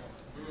out.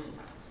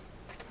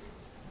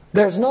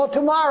 There's no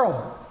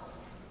tomorrow.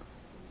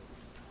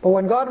 But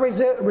when God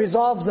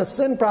resolves the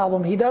sin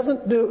problem, He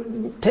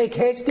doesn't take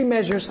hasty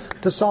measures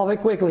to solve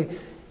it quickly.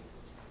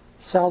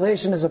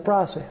 Salvation is a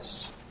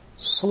process.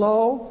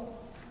 Slow,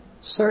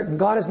 certain.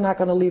 God is not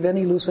going to leave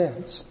any loose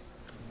ends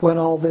when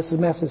all this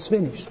mess is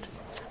finished.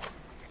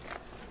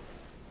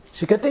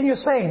 She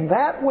continues saying,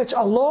 that which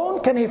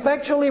alone can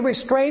effectually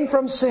restrain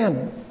from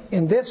sin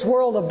in this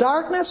world of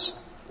darkness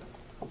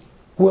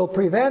will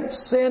prevent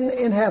sin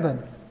in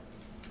heaven.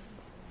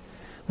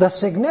 The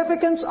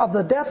significance of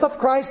the death of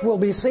Christ will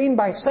be seen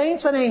by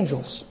saints and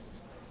angels.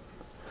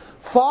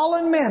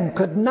 Fallen men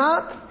could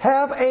not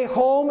have a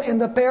home in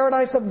the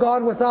paradise of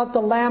God without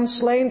the Lamb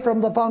slain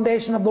from the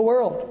foundation of the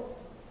world.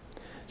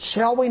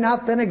 Shall we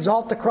not then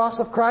exalt the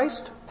cross of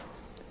Christ?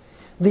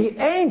 The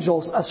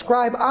angels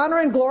ascribe honor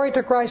and glory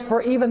to Christ,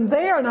 for even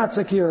they are not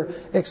secure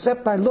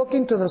except by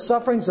looking to the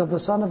sufferings of the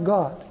Son of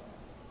God.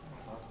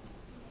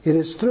 It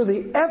is through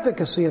the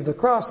efficacy of the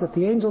cross that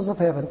the angels of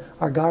heaven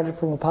are guarded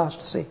from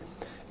apostasy.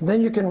 And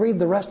then you can read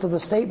the rest of the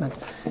statement.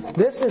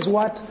 This is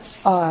what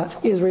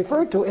is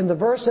referred to in the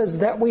verses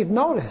that we've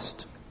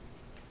noticed.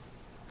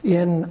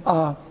 In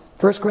 1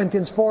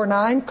 Corinthians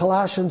 4:9,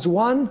 Colossians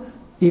 1,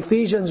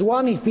 Ephesians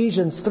 1,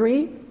 Ephesians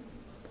 3.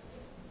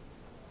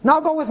 Now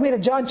go with me to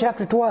John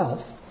chapter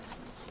 12.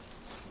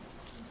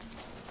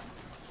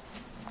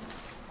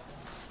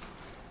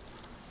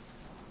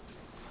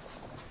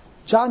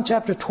 John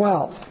chapter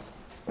 12.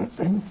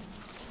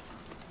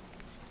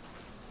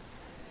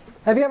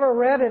 Have you ever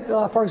read it,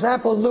 for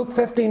example, Luke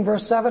 15,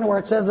 verse 7, where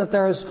it says that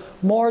there is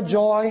more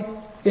joy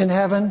in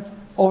heaven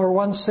over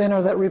one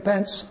sinner that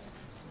repents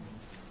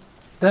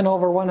than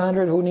over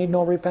 100 who need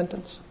no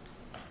repentance?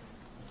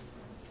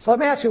 So let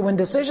me ask you, when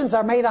decisions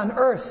are made on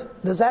earth,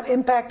 does that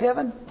impact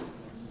heaven?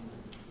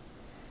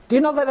 Do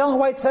you know that Ellen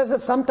White says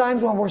that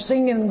sometimes when we're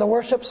singing in the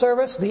worship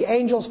service, the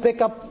angels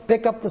pick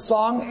up the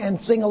song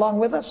and sing along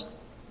with us?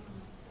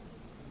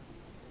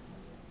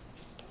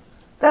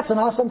 That's an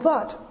awesome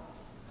thought.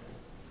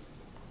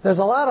 There's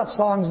a lot of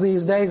songs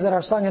these days that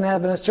are sung in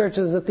Adventist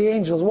churches that the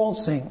angels won't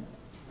sing.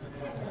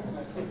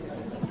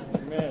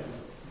 Amen.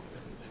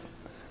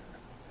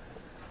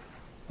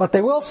 But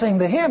they will sing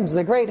the hymns,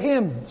 the great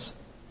hymns.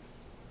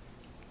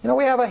 You know,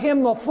 we have a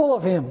hymnal full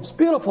of hymns,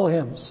 beautiful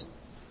hymns,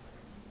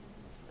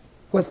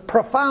 with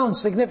profound,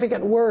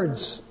 significant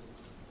words,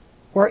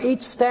 where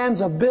each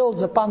stanza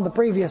builds upon the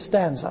previous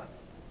stanza.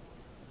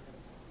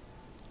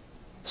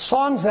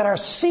 Songs that are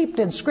seeped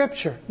in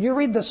Scripture. You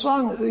read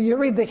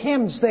the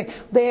hymns,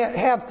 they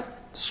have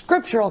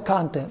scriptural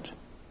content,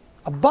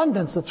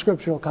 abundance of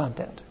scriptural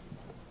content.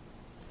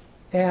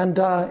 And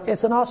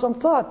it's an awesome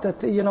thought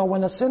that,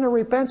 when a sinner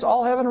repents,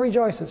 all heaven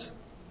rejoices.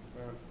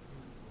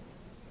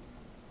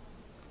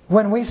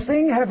 When we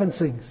sing, heaven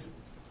sings.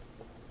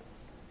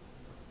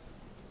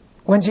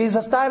 When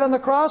Jesus died on the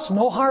cross,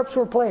 no harps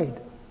were played.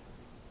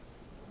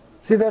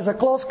 See, there's a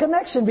close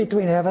connection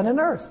between heaven and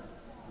earth.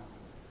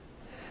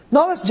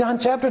 Notice John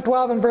chapter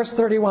 12 and verse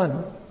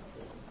 31.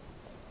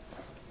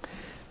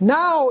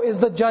 Now is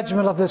the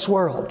judgment of this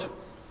world.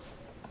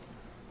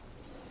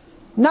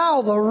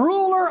 Now the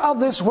ruler of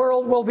this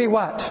world will be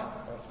what?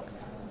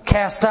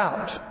 Cast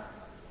out.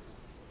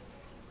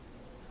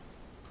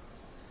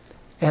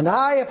 And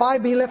I, if I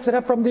be lifted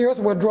up from the earth,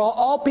 will draw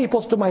all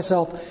peoples to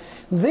myself.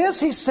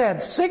 This he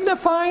said,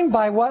 signifying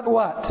by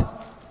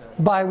what?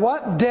 By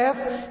what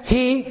death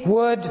he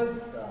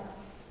would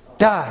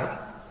die.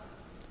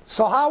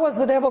 So how was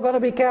the devil going to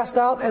be cast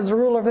out as the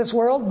ruler of this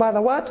world? By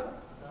the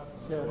what?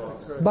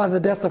 By the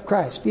death of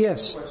Christ.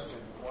 Yes. Question.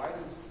 Why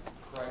does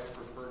Christ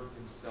refer to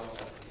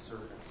himself as the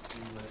serpent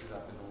being lifted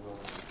up in the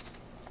wilderness?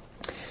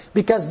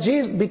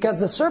 Because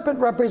the serpent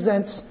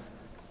represents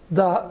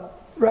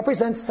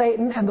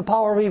Satan and the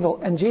power of evil,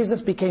 and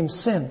Jesus became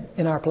sin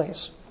in our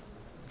place.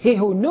 He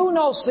who knew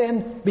no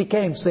sin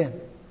became sin.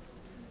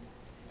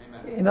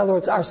 Amen. In other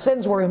words, our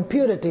sins were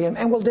imputed to him.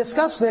 And we'll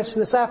discuss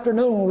this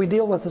afternoon when we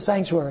deal with the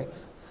sanctuary.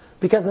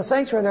 Because the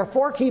sanctuary, there are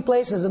 4 key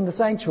places in the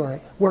sanctuary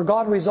where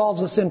God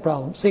resolves the sin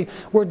problem. See,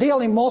 we're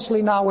dealing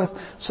mostly now with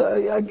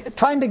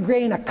trying to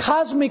gain a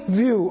cosmic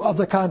view of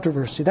the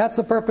controversy. That's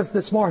the purpose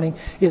this morning,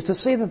 is to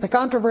see that the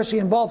controversy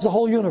involves the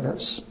whole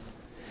universe.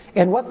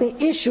 And what the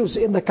issues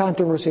in the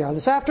controversy are.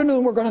 This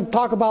afternoon we're going to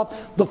talk about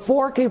the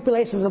 4 key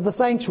places of the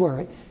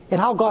sanctuary and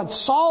how God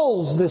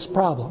solves this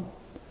problem.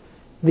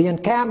 The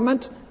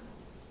encampment,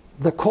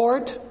 the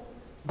court,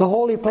 the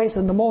holy place,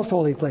 and the most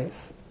holy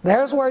place.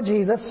 There's where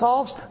Jesus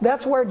solves,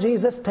 that's where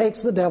Jesus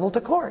takes the devil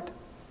to court.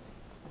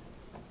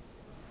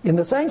 In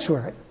the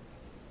sanctuary.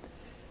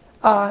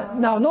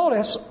 Now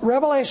notice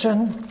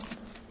Revelation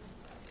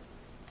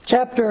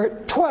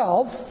chapter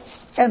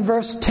 12 and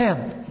verse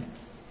 10.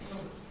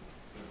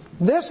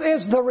 This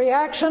is the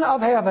reaction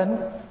of heaven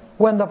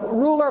when the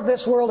ruler of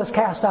this world is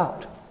cast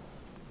out.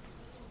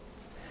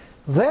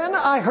 Then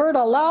I heard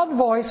a loud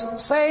voice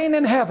saying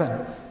in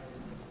heaven,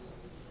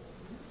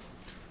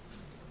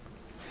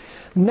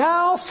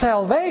 now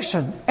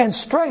salvation and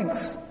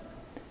strength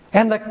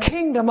and the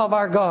kingdom of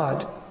our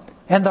God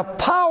and the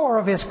power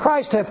of His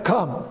Christ have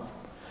come.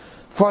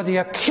 For the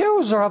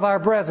accuser of our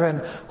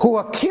brethren, who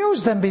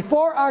accused them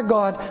before our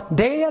God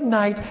day and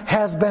night,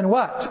 has been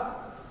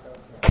what?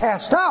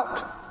 Cast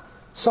out.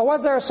 So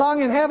was there a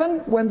song in heaven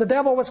when the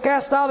devil was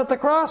cast out at the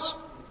cross?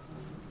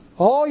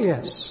 Oh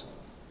yes.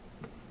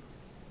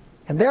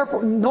 And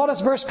therefore, notice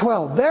verse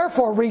 12.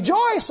 Therefore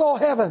rejoice, O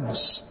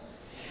heavens,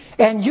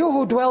 and you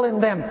who dwell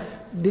in them.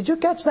 Did you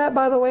catch that,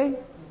 by the way?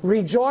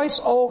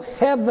 Rejoice, O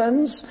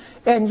heavens,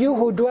 and you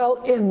who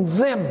dwell in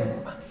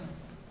them.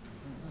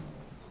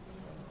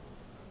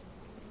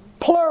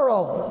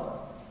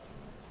 Plural.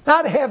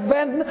 Not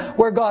heaven,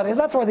 where God is.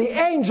 That's where the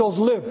angels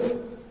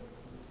live.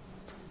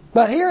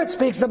 But here it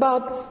speaks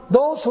about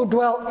those who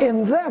dwell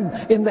in them,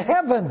 in the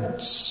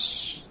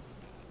heavens.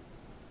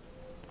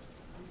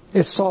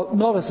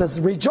 Notice it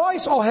says,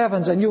 rejoice, O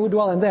heavens, and you who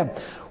dwell in them.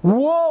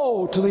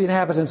 Woe to the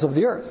inhabitants of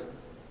the earth.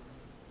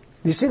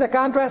 Do you see the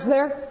contrast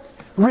there?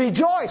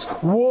 Rejoice.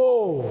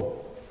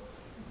 Woe.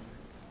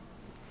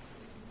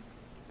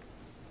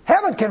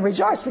 Heaven can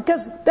rejoice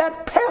because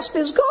that pest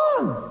is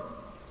gone.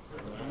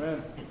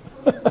 Amen.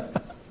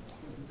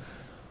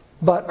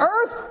 But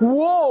earth,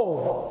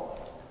 woe.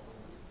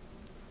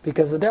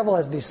 Because the devil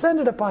has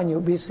descended upon you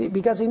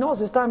because he knows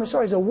his time is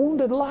short. He's a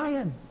wounded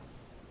lion.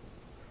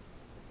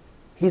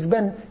 He's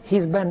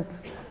been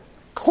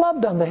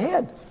clubbed on the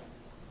head.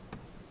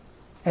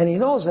 And he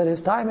knows that his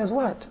time is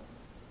what?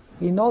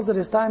 He knows that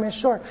his time is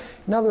short.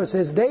 In other words,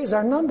 his days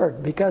are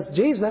numbered because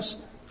Jesus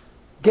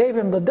gave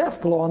him the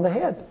death blow on the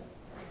head.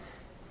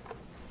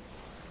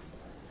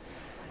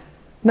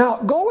 Now,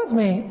 go with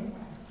me.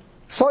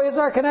 So is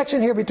there a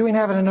connection here between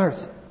heaven and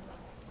earth?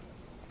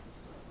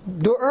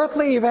 Do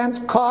earthly events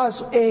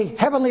cause a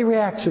heavenly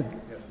reaction?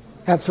 Yes.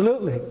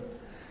 Absolutely.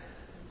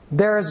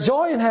 There is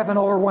joy in heaven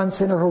over one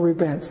sinner who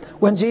repents.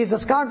 When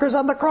Jesus conquers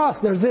on the cross,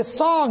 there's this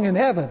song in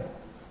heaven.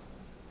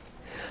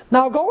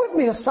 Now go with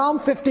me to Psalm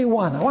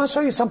 51. I want to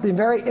show you something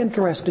very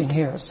interesting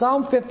here.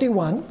 Psalm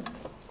 51.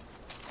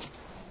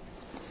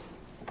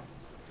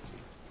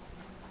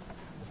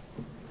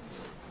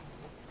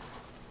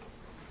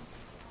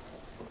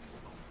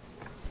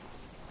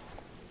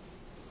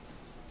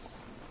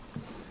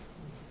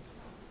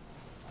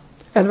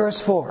 And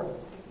verse 4.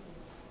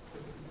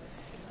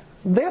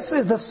 This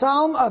is the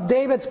psalm of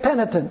David's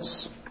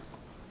penitence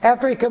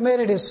after he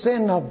committed his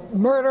sin of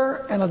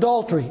murder and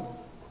adultery.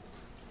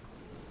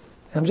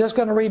 I'm just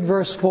going to read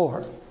verse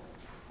 4.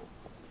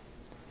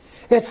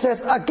 It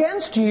says,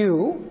 "Against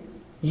you,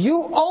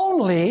 you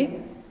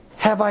only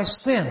have I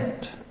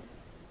sinned."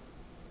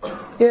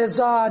 Is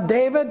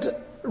David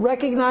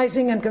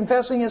recognizing and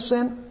confessing his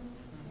sin?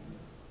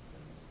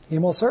 He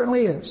most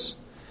certainly is.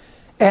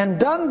 "And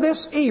done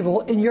this evil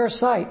in your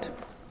sight."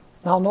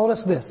 Now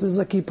notice this. This is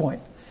a key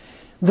point.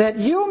 "That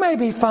you may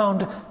be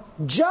found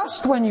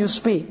just when you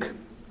speak,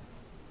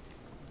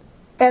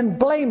 and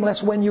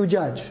blameless when you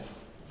judge."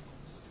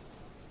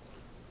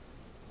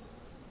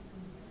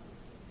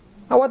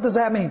 Now what does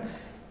that mean?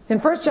 In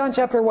 1 John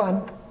chapter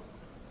 1,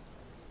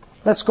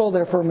 let's go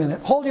there for a minute.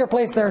 Hold your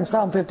place there in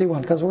Psalm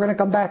 51, because we're going to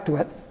come back to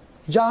it.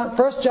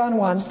 1 John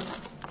 1.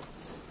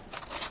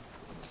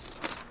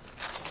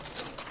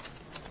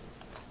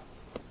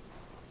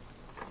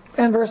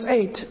 And verse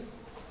 8.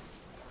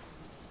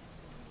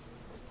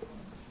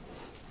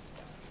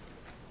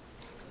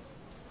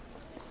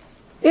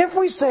 "If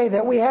we say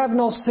that we have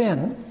no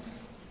sin,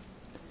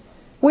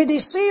 we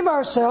deceive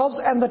ourselves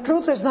and the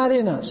truth is not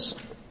in us."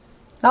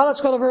 Now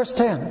let's go to verse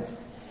 10.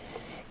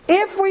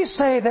 "If we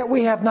say that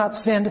we have not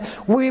sinned,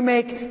 we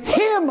make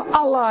Him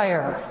a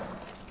liar."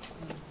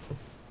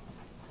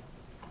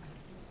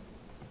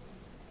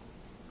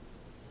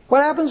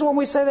 What happens when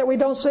we say that we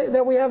don't say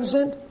that we have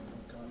sinned?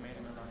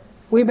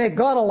 We make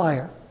God a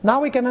liar.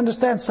 Now we can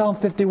understand Psalm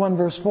 51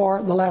 verse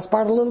 4, the last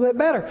part, a little bit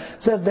better.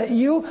 It says that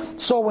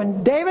so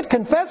when David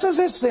confesses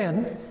his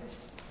sin,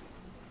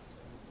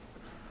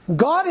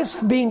 God is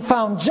being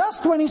found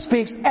just when he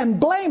speaks and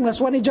blameless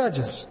when he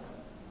judges.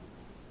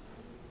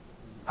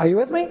 Are you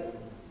with me?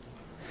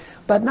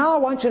 But now I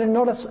want you to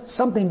notice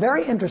something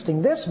very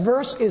interesting. This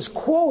verse is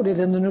quoted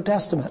in the New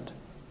Testament.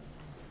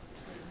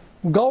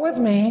 Go with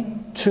me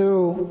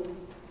to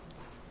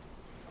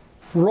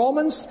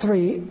Romans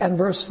 3 and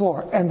verse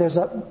 4. And there's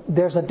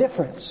a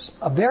difference,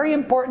 a very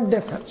important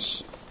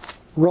difference.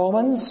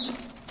 Romans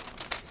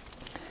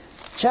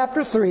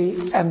chapter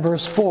 3 and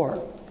verse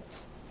 4.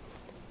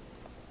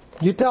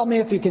 You tell me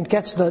if you can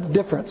catch the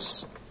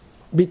difference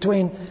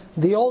between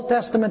the Old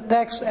Testament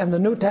text and the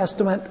New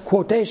Testament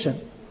quotation.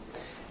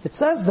 It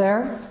says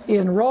there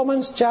in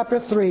Romans chapter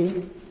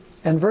 3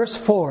 and verse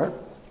 4,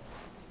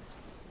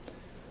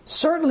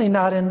 "Certainly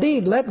not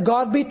indeed, let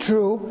God be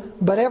true,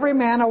 but every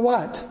man a"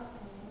 what?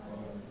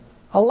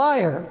 "A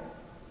liar.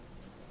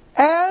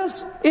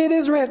 As it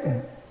is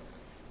written,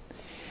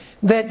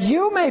 that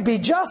you may be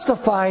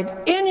justified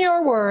in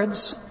your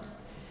words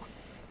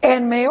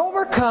and may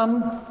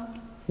overcome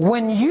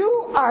when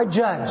you are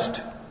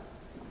judged."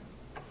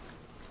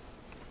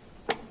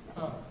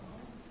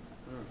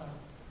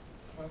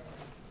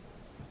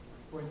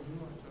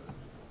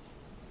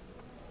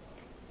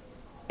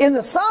 In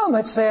the Psalm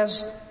it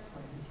says,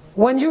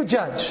 "when you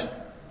judge."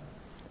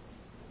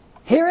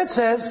 Here it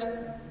says,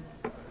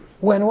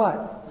 "when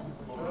what?"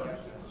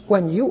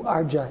 "When you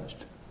are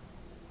judged."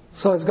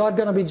 So is God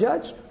going to be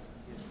judged?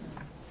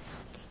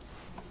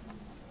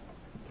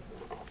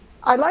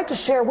 I'd like to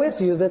share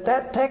with you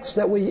that text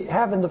that we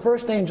have in the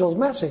first angel's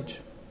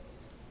message,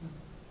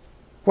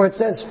 where it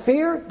says,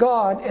 "Fear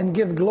God and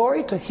give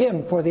glory to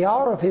Him, for the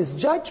hour of His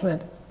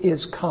judgment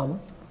is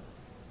come,"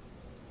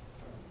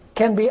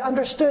 can be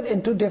understood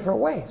in two different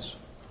ways.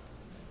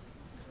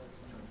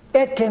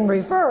 It can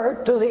refer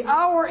to the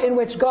hour in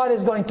which God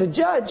is going to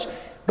judge,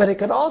 but it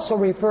could also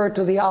refer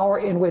to the hour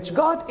in which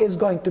God is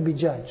going to be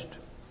judged.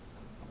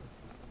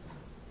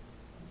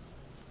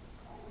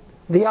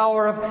 The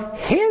hour of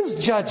His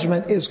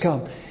judgment is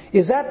come.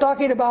 Is that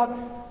talking about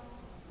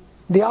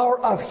the hour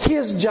of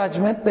His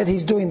judgment, that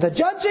He's doing the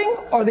judging,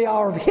 or the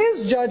hour of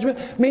His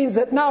judgment means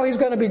that now He's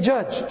going to be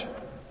judged?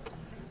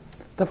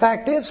 The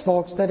fact is,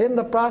 folks, that in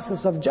the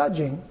process of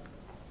judging,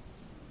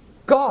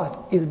 God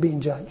is being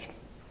judged.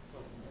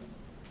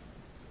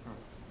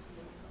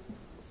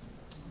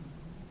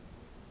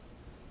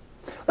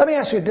 Let me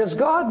ask you, does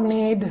God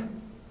need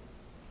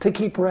to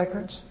keep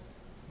records?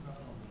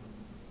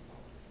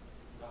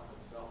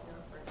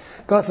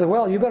 God says,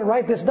 "Well, you better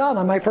write this down,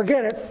 I might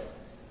forget it."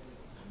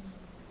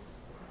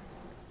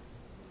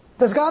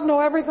 Does God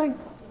know everything?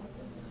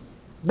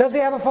 Does He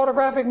have a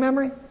photographic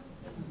memory?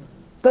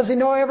 Does He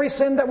know every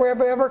sin that we've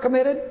ever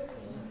committed?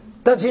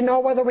 Does He know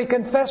whether we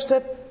confessed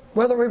it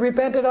Whether we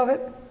repented of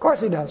it? Of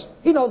course He does.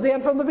 He knows the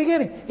end from the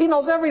beginning. He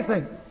knows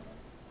everything.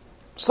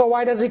 So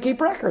why does He keep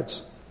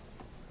records?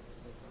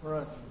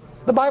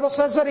 The Bible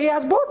says that He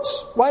has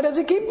books. Why does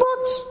He keep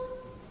books?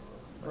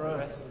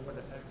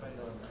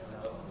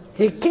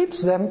 He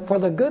keeps them for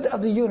the good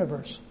of the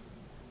universe.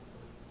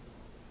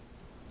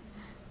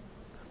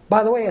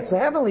 By the way, it's the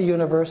heavenly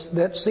universe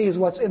that sees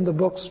what's in the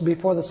books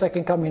before the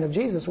second coming of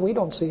Jesus. We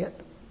don't see it.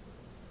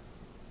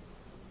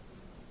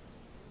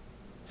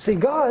 See,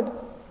 God,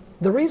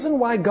 the reason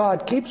why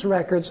God keeps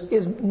records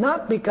is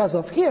not because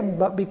of Him,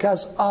 but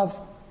because of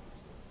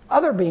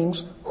other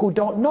beings who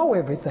don't know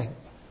everything.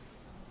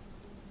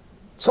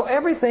 So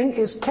everything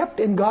is kept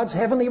in God's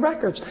heavenly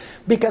records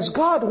because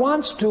God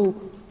wants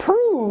to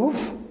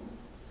prove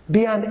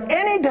beyond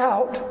any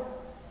doubt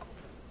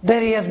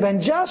that He has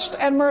been just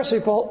and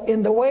merciful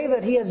in the way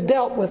that He has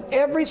dealt with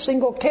every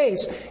single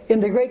case in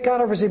the great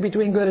controversy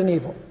between good and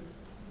evil.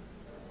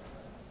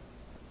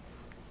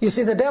 You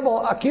see, the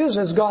devil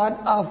accuses God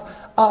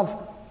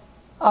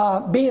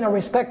of being a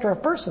respecter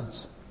of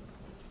persons.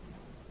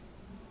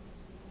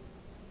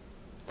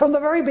 From the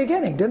very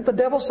beginning, didn't the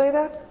devil say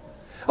that?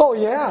 Oh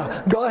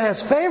yeah, God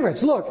has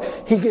favorites. Look,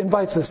 He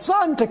invites His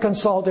Son to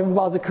consult Him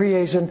about the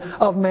creation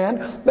of man,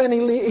 and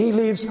He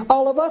leaves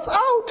all of us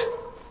out.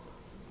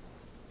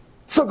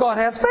 So God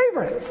has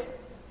favorites.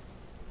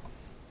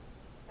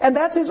 And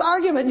that's his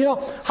argument. You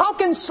know, how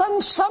can some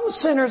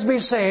sinners be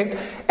saved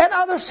and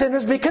other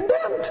sinners be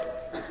condemned?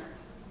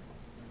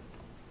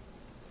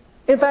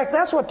 In fact,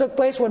 that's what took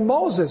place when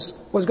Moses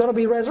was going to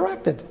be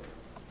resurrected.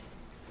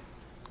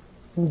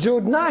 In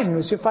Jude 9,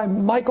 you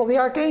find Michael the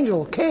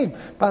archangel came.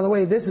 By the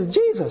way, this is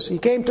Jesus. He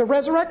came to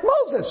resurrect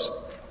Moses.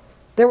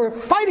 They were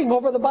fighting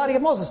over the body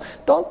of Moses.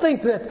 Don't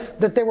think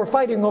that they were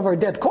fighting over a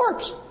dead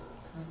corpse.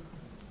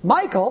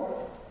 Michael,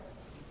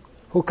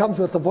 who comes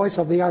with the voice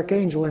of the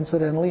archangel,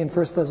 incidentally, in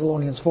 1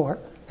 Thessalonians 4,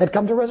 had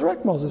come to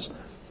resurrect Moses.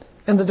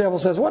 And the devil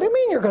says, what do you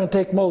mean you're going to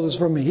take Moses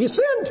from me? He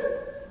sinned.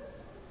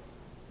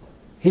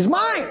 He's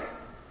mine.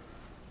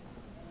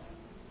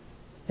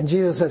 And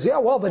Jesus says, yeah,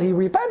 well, but he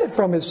repented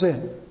from his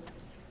sin.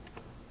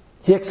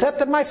 He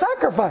accepted my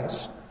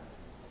sacrifice.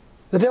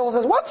 The devil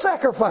says, what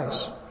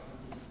sacrifice?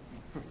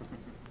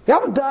 You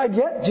haven't died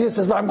yet. Jesus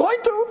says, but I'm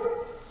going to.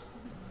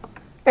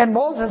 And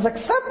Moses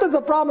accepted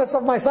the promise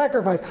of my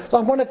sacrifice. So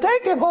I'm going to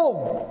take him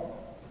home.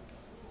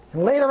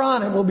 And later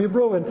on it will be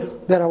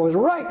proven that I was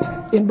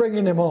right in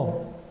bringing him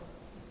home.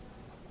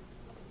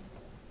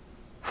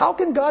 How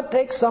can God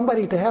take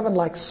somebody to heaven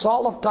like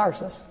Saul of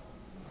Tarsus?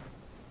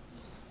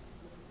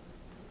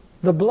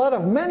 The blood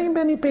of many,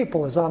 many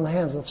people was on the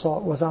hands of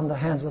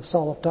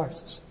Saul of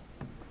Tarsus.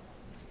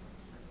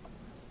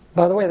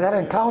 By the way, that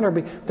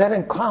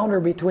encounter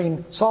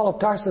between Saul of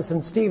Tarsus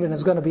and Stephen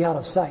is going to be out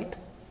of sight.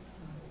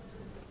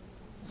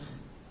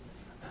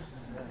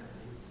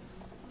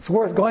 It's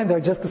worth going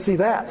there just to see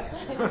that.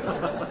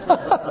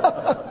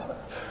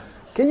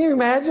 Can you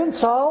imagine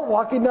Saul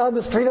walking down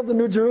the street of the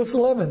New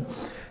Jerusalem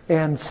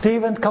and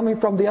Stephen coming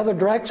from the other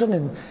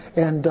direction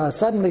and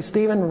suddenly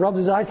Stephen rubs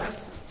his eyes.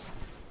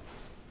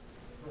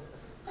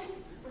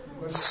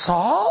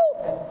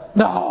 Saul?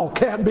 No,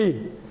 can't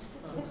be.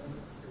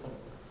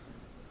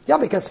 Yeah,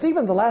 because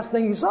Stephen, the last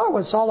thing he saw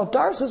was Saul of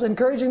Tarsus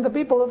encouraging the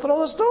people to throw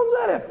the stones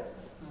at him.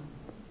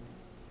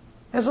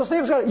 And so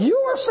Stephen's going, you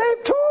are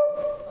saved too?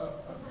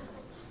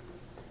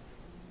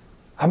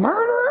 A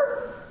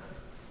murderer?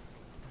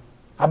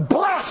 A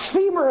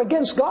blasphemer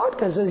against God?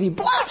 Because he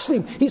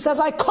blasphemed. He says,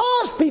 I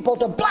caused people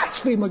to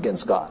blaspheme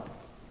against God.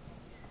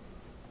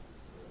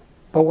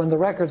 But when the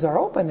records are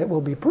open, it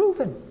will be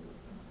proven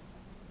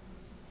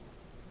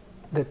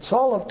that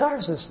Saul of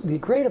Tarsus, the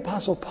great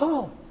apostle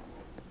Paul,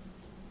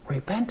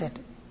 repented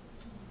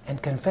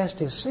and confessed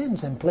his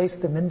sins and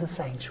placed them in the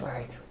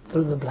sanctuary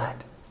through the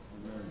blood.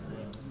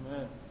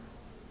 Amen.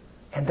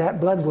 And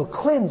that blood will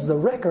cleanse the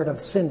record of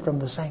sin from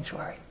the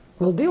sanctuary.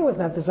 We'll deal with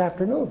that this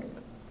afternoon.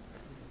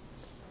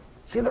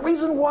 See, the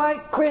reason why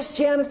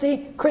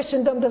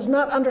Christendom does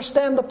not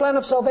understand the plan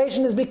of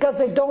salvation is because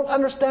they don't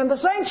understand the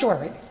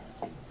sanctuary.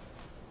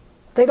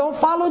 They don't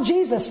follow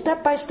Jesus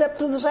step by step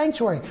through the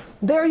sanctuary.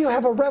 There you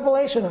have a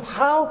revelation of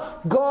how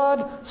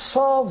God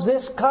solves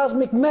this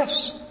cosmic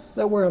mess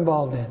that we're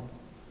involved in.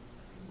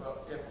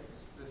 Well, if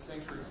the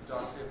sanctuary is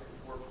done,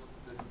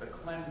 it's the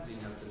cleansing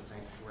of the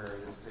sanctuary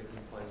that's taking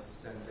place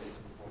since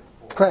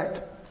 1844.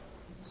 Correct.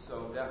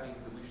 So that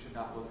means that we should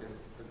not look at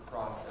the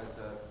cross as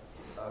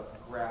a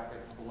graphic,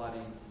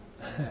 bloody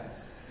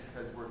mess,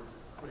 because we're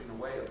putting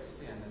away of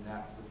sin, and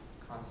that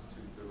would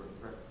constitute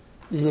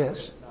the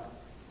yes.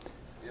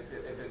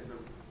 If it's the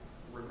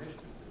remission.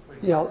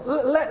 Yeah,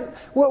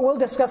 we'll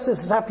discuss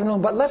this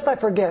afternoon, but lest I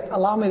forget,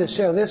 allow me to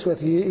share this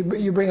with you.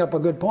 You bring up a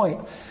good point.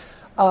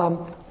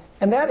 And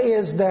that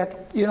is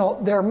that,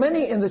 there are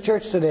many in the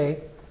church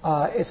today.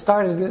 It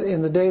started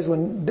in the days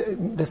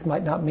when, this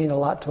might not mean a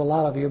lot to a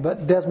lot of you,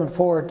 but Desmond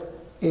Ford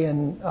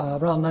in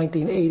around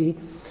 1980,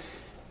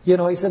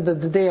 he said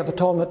that the Day of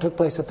Atonement took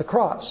place at the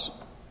cross.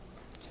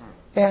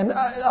 And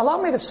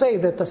allow me to say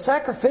that the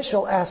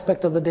sacrificial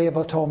aspect of the Day of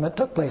Atonement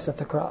took place at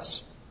the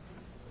cross.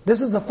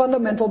 This is the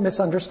fundamental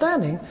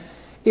misunderstanding,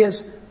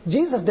 is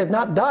Jesus did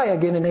not die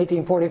again in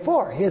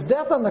 1844. His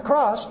death on the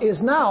cross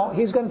is now,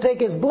 He's going to take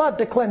His blood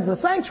to cleanse the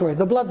sanctuary,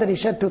 the blood that He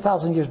shed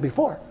 2,000 years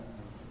before.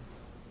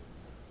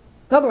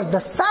 In other words, the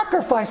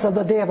sacrifice of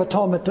the Day of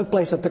Atonement took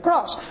place at the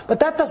cross. But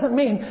that doesn't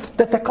mean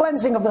that the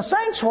cleansing of the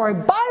sanctuary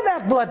by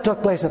that blood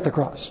took place at the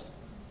cross.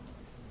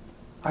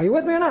 Are you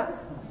with me or not?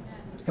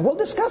 And we'll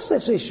discuss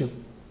this issue.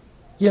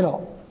 We're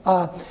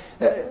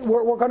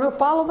going to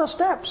follow the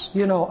steps,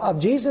 of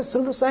Jesus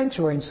through the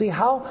sanctuary and see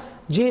how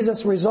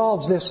Jesus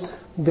resolves this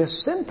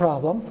sin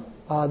problem,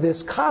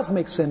 this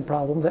cosmic sin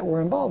problem that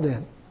we're involved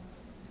in.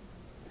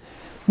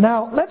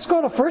 Now, let's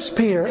go to 1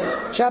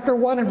 Peter chapter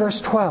 1 and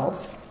verse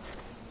 12.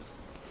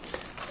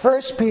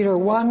 1 Peter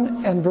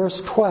 1 and verse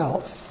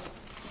 12.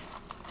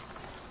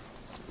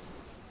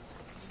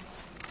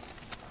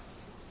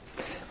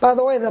 By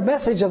the way, the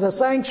message of the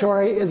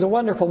sanctuary is a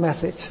wonderful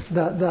message.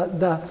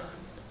 The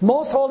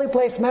most holy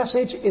place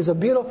message is a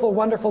beautiful,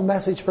 wonderful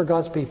message for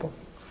God's people.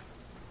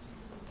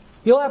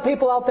 You'll have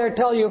people out there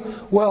tell you,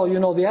 well,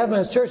 the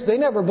Adventist church, they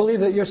never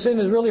believe that your sin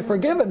is really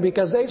forgiven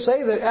because they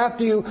say that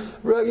after you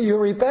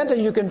repent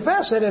and you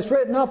confess it, it's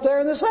written up there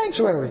in the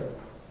sanctuary.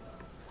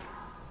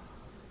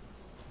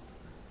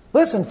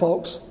 Listen,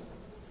 folks,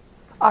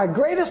 our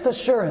greatest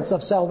assurance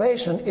of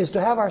salvation is to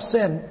have our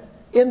sin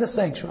in the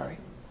sanctuary,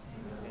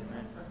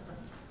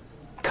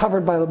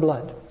 covered by the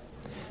blood.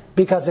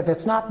 Because if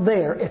it's not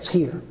there, it's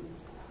here.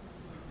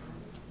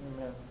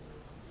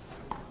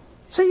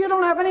 See, you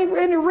don't have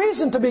any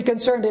reason to be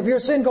concerned if your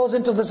sin goes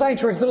into the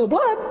sanctuary through the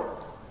blood.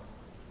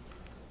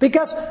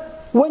 Because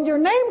when your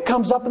name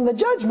comes up in the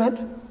judgment,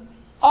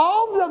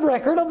 all the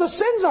record of the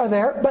sins are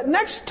there, but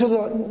next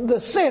to the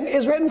sin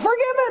is written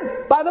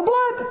forgiven by the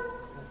blood.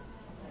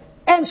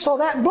 And so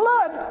that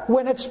blood,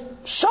 when it's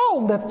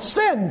shown that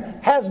sin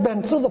has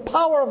been, through the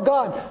power of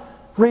God,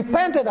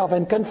 repented of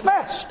and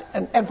confessed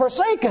and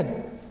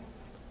forsaken,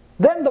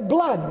 then the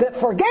blood that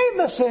forgave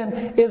the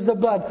sin is the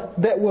blood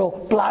that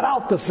will blot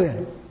out the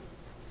sin.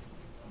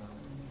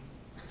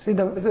 See,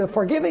 the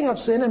forgiving of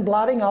sin and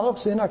blotting out of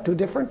sin are two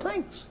different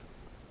things.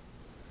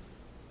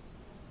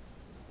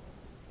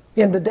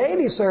 In the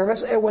daily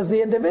service, it was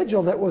the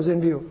individual that was in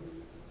view.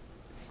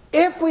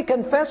 If we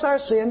confess our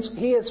sins,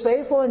 He is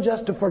faithful and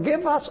just to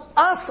forgive us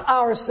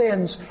our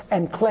sins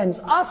and cleanse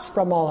us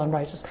from all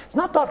unrighteousness. It's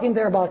not talking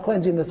there about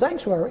cleansing the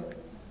sanctuary.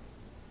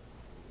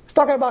 It's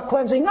talking about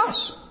cleansing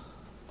us,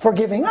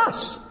 forgiving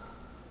us.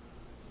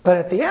 But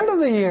at the end of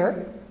the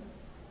year,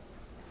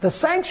 the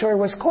sanctuary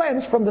was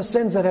cleansed from the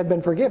sins that had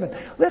been forgiven.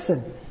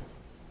 Listen,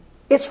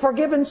 it's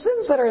forgiven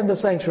sins that are in the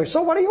sanctuary.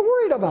 So what are you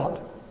worried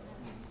about?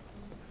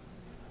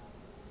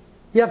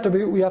 You have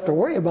to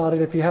worry about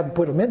it if you haven't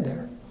put them in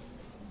there.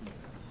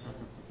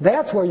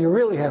 That's where you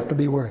really have to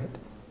be worried.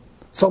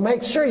 So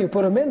make sure you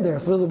put them in there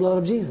through the blood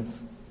of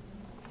Jesus.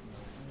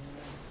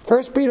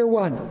 1 Peter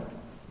 1,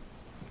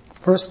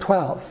 verse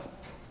 12.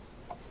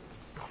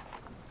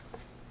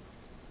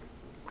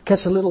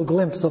 Catch a little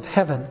glimpse of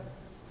heaven.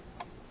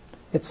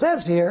 It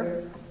says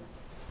here,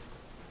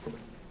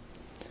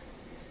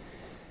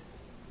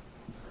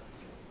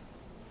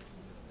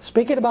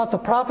 speaking about the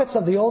prophets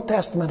of the Old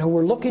Testament who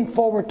were looking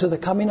forward to the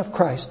coming of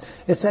Christ,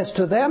 it says,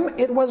 to them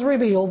it was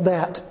revealed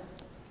that,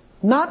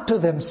 not to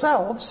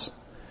themselves,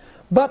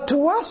 but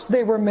to us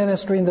they were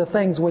ministering the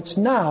things which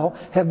now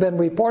have been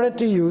reported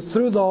to you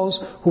through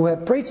those who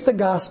have preached the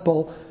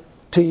gospel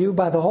to you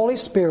by the Holy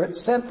Spirit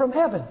sent from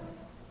heaven.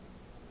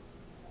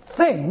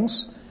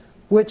 Things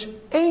which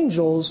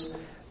angels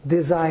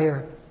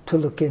desire to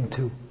look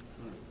into.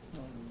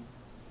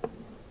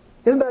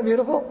 Isn't that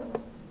beautiful?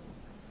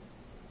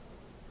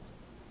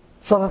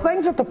 So the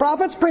things that the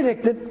prophets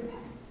predicted,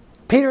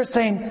 Peter's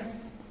saying,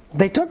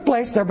 they took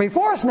place, they're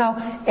before us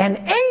now, and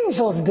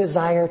angels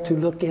desire to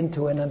look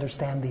into and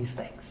understand these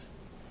things.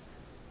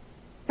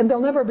 And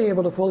they'll never be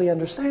able to fully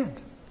understand.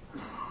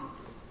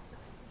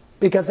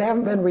 Because they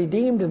haven't been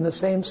redeemed in the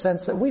same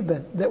sense that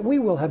we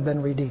will have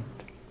been redeemed.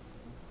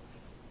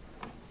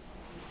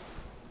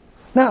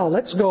 Now,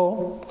 let's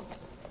go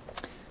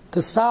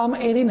to Psalm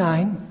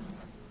 89.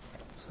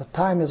 So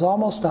time is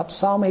almost up.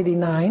 Psalm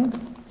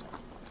 89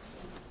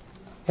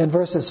 and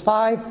verses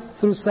 5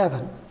 through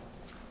 7.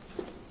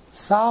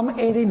 Psalm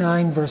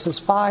 89, verses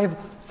 5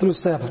 through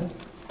 7.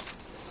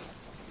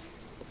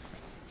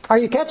 Are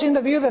you catching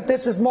the view that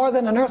this is more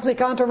than an earthly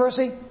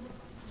controversy?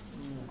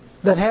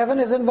 That heaven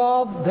is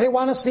involved. They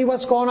want to see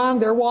what's going on.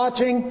 They're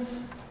watching.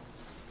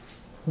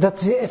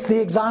 That it's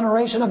the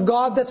exoneration of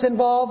God that's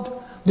involved.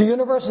 The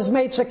universe is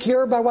made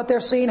secure by what they're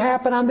seeing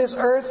happen on this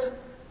earth.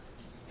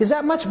 Is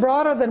that much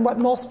broader than what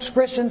most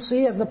Christians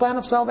see as the plan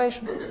of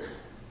salvation?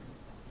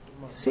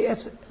 See,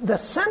 it's the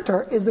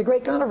center is the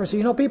great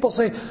controversy. People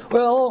say,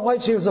 well, Ellen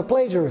White, she was a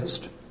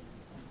plagiarist.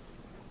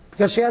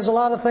 Because she has a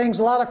lot of things,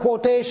 a lot of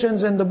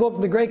quotations in the book,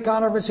 The Great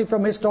Controversy,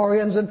 from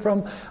historians and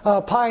from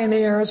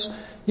pioneers.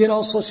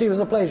 So she was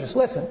a plagiarist.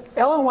 Listen,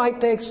 Ellen White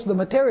takes the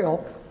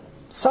material,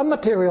 some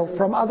material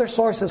from other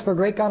sources for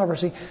Great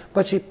Controversy,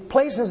 but she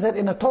places it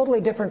in a totally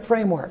different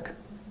framework.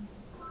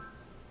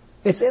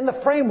 It's in the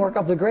framework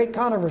of the great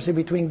controversy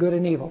between good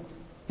and evil.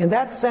 In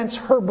that sense,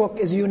 her book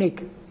is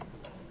unique.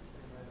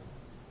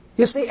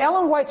 You see,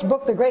 Ellen White's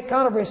book, The Great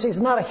Controversy, is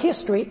not a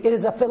history, it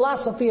is a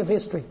philosophy of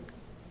history.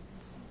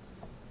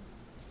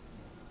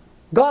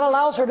 God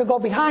allows her to go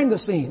behind the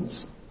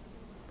scenes,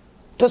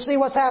 to see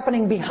what's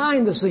happening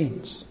behind the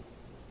scenes,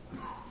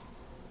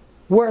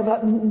 where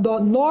the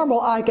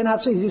normal eye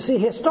cannot see. You see,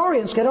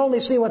 historians can only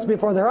see what's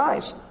before their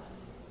eyes.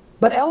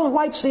 But Ellen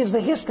White sees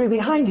the history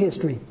behind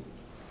history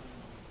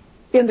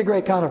in The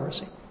Great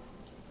Controversy.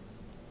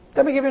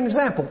 Let me give you an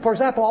example. For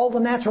example, all the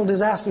natural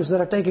disasters that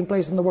are taking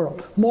place in the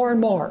world. More and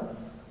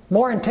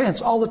more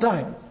intense all the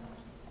time.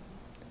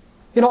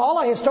 You know,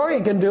 all a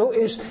historian can do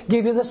is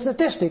give you the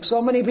statistics.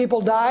 So many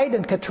people died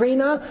in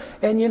Katrina,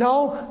 and you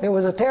know, it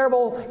was a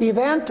terrible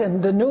event,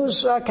 and the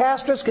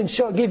newscasters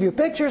can give you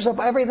pictures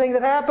of everything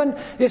that happened.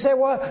 You say,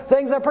 well,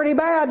 things are pretty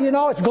bad, you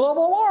know, it's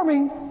global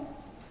warming.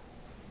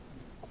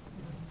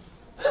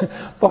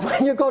 But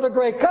when you go to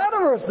Great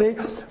Controversy,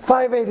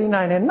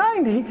 589 and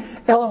 90,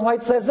 Ellen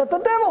White says that the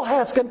devil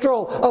has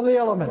control of the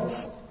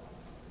elements.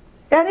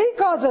 And he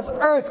causes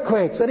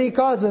earthquakes, and he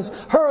causes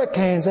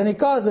hurricanes, and he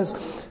causes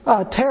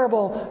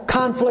terrible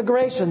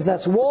conflagrations,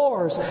 that's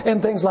wars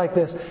and things like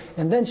this.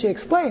 And then she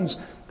explains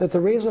that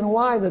the reason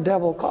why the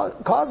devil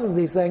causes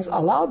these things,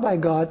 allowed by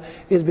God,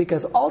 is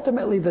because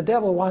ultimately the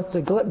devil wants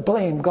to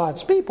blame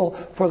God's people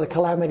for the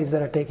calamities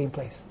that are taking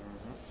place.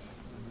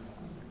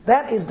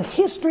 That is the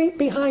history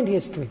behind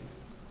history.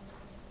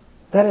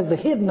 That is the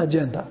hidden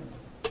agenda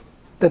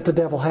that the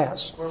devil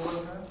has. Where was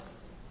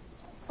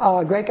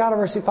that? Great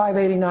Controversy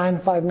 589,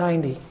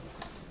 590.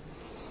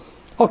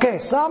 Okay,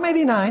 Psalm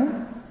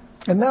 89,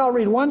 and then I'll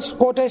read one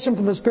quotation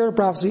from the Spirit of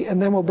Prophecy, and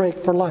then we'll break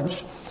for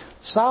lunch.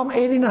 Psalm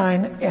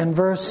 89 and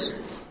verse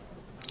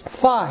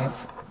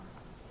 5.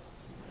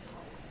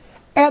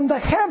 And the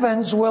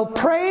heavens will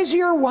praise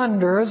your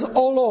wonders,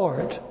 O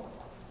Lord.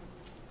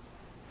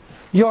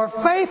 Your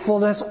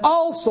faithfulness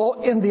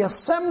also in the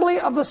assembly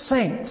of the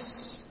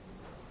saints.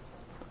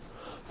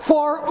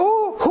 For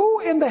who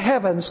in the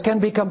heavens can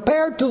be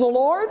compared to the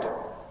Lord?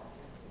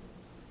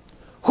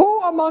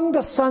 Who among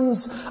the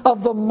sons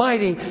of the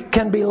mighty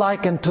can be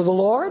likened to the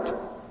Lord?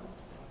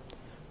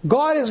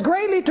 God is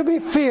greatly to be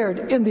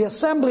feared in the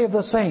assembly of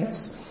the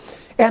saints,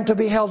 and to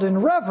be held in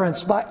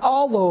reverence by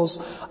all those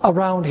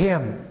around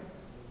Him.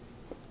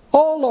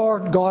 O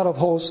Lord God of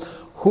hosts,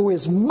 who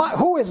is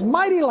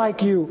mighty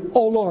like you,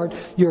 O Lord,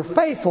 your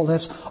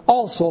faithfulness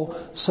also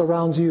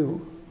surrounds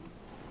you.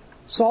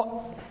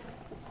 So,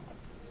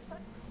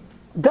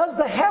 do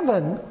the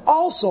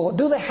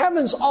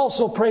heavens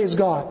also praise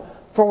God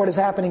for what is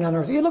happening on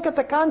earth? You look at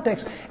the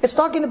context, it's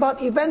talking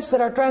about events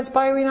that are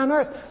transpiring on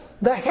earth.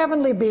 The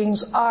heavenly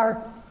beings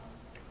are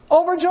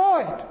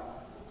overjoyed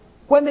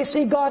when they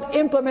see God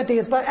implementing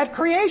His plan. At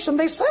creation,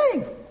 they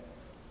sing.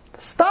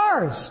 The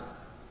stars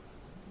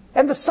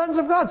and the sons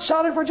of God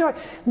shouted for joy.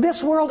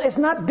 This world is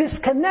not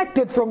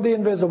disconnected from the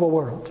invisible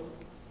world.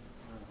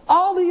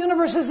 All the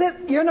universe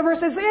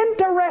is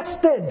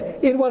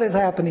interested in what is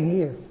happening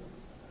here.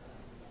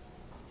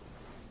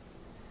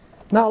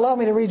 Now allow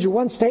me to read you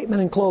one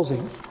statement in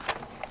closing.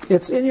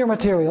 It's in your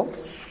material.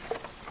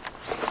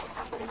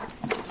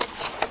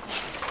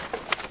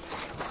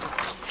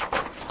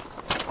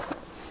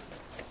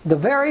 The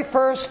very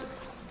first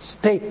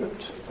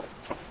statement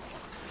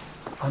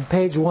on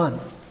page 1.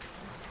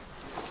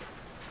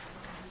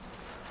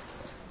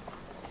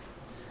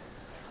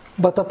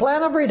 But the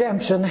plan of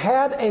redemption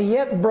had a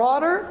yet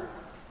broader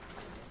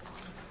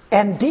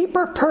and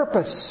deeper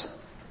purpose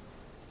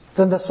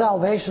than the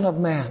salvation of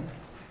man.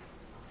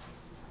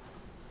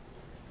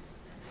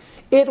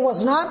 It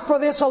was not for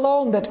this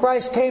alone that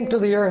Christ came to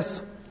the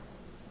earth.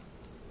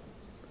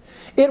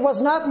 It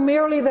was not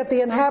merely that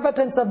the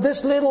inhabitants of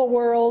this little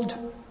world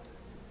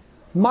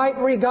might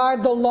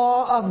regard the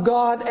law of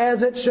God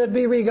as it should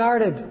be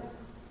regarded,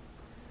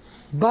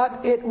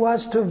 but it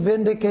was to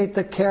vindicate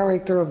the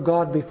character of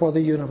God before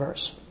the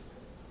universe.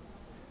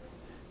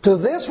 To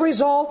this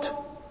result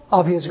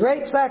of His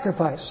great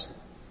sacrifice,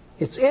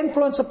 its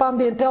influence upon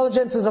the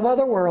intelligences of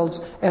other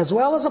worlds as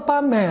well as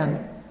upon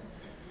man,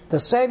 the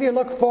Savior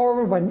looked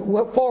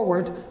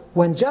forward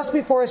when just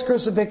before His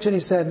crucifixion He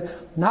said,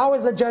 "Now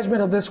is the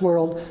judgment of this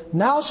world.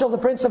 Now shall the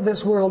prince of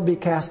this world be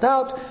cast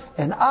out,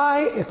 and I,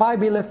 if I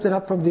be lifted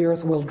up from the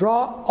earth, will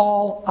draw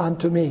all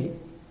unto me."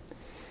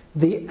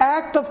 The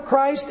act of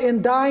Christ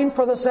in dying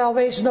for the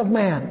salvation of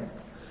man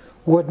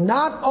would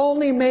not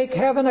only make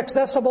heaven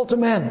accessible to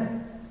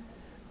men,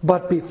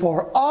 but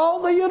before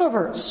all the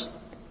universe,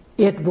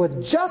 it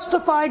would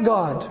justify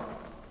God.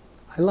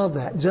 I love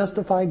that,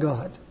 justify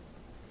God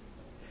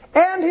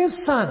and His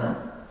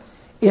Son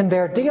in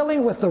their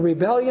dealing with the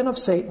rebellion of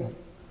Satan.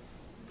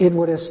 It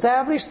would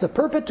establish the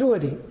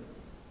perpetuity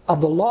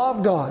of the law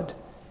of God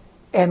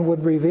and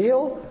would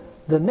reveal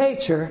the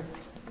nature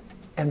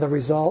and the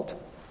results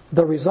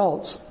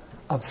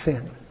of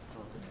sin.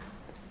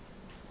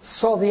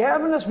 So the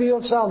Adventist view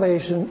of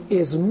salvation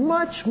is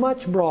much,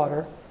 much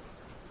broader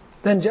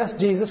than just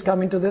Jesus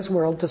coming to this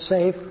world to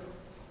save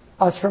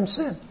us from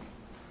sin.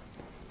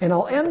 And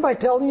I'll end by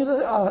telling you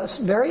a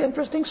very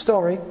interesting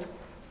story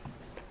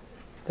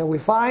that we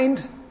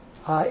find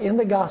in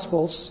the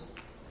Gospels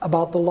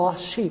about the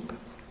lost sheep.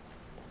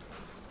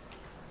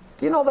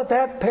 Do you know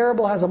that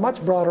parable has a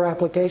much broader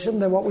application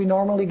than what we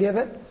normally give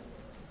it?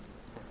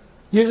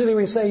 Usually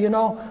we say,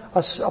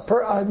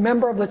 a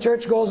member of the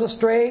church goes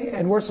astray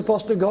and we're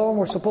supposed to go and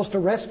we're supposed to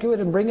rescue it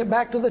and bring it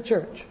back to the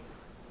church.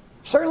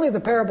 Certainly the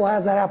parable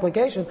has that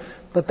application,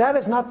 but that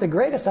is not the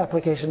greatest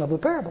application of the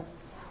parable.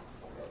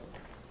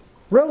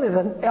 Really,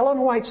 Ellen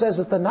White says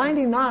that the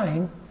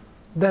 99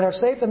 that are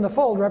safe in the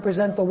fold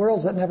represent the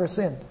worlds that never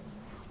sinned.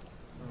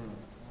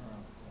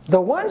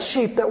 The one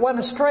sheep that went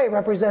astray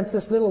represents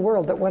this little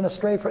world that went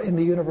astray in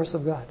the universe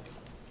of God.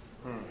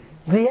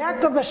 The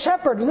act of the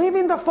shepherd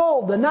leaving the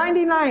fold, the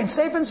 99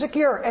 safe and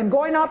secure, and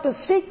going out to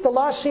seek the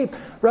lost sheep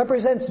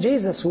represents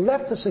Jesus, who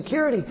left the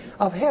security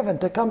of heaven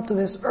to come to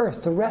this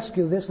earth to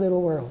rescue this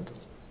little world,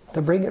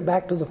 to bring it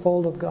back to the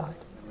fold of God.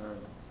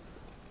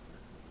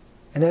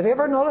 And have you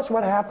ever noticed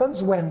what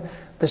happens when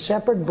the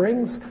shepherd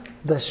brings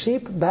the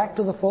sheep back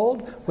to the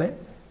fold? When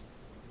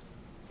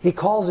he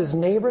calls his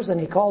neighbors and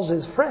he calls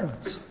his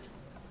friends.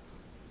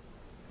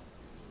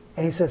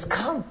 And he says,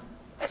 "Come,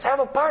 let's have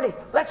a party.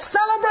 Let's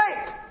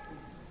celebrate.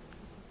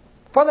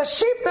 For the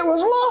sheep that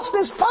was lost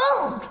is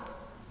found."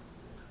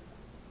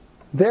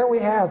 There we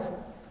have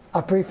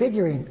a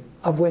prefiguring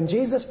of when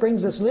Jesus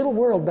brings this little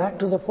world back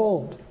to the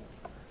fold.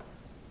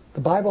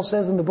 The Bible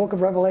says in the book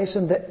of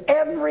Revelation that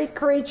every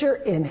creature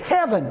in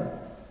heaven,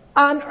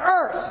 on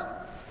earth,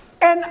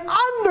 and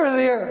under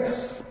the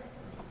earth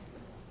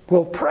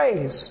will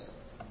praise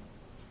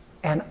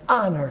and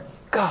honor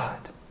God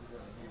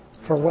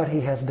for what He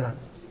has done.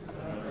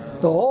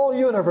 The whole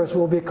universe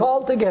will be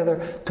called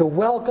together to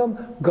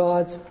welcome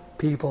God's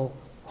people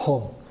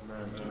home.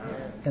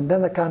 And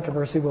then the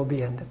controversy will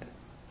be ended.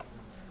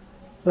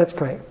 Let's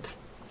pray.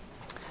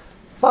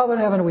 Father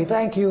in heaven, we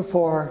thank you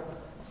for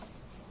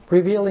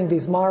revealing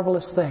these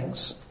marvelous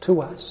things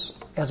to us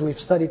as we've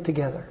studied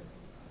together.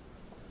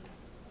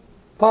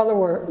 Father,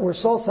 we're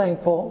so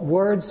thankful.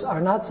 Words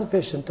are not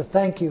sufficient to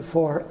thank you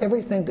for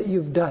everything that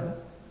you've done.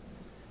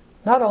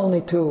 Not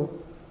only to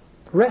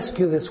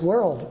rescue this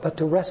world, but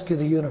to rescue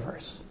the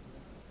universe.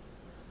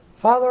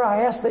 Father,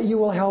 I ask that you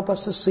will help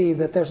us to see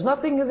that there's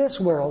nothing in this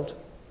world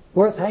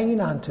worth hanging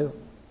on to.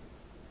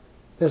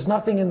 There's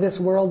nothing in this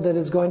world that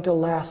is going to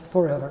last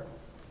forever.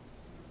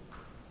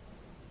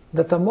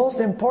 That the most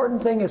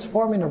important thing is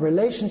forming a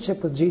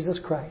relationship with Jesus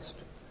Christ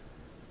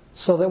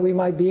so that we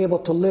might be able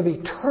to live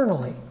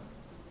eternally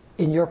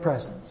in your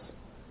presence.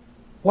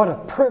 What a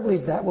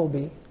privilege that will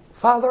be.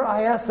 Father,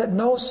 I ask that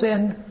no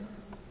sin,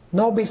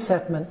 no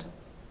besetment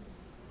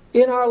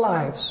in our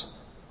lives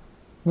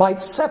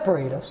might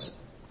separate us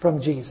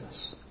from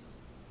Jesus.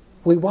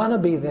 We want to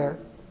be there.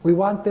 We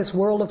want this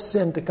world of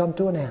sin to come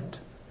to an end.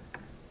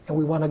 And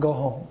we want to go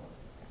home.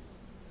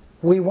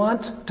 We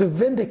want to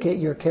vindicate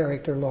your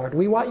character, Lord.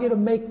 We want you to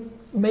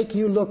make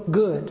you look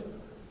good.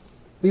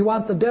 We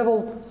want the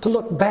devil to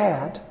look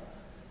bad.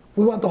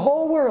 We want the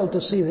whole world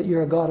to see that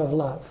you're a God of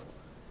love.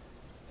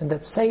 And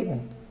that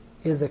Satan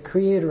is the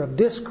creator of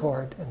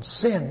discord and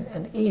sin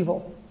and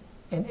evil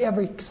and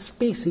every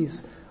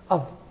species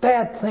of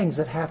bad things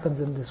that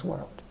happens in this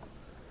world.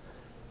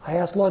 I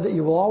ask, Lord, that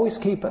you will always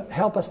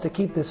help us to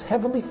keep this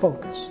heavenly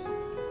focus.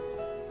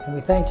 And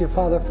we thank you,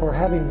 Father, for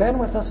having been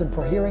with us and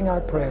for hearing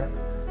our prayer.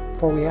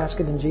 For we ask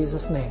it in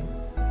Jesus' name.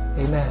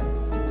 Amen.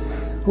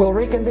 We'll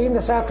reconvene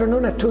this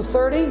afternoon at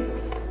 2:30,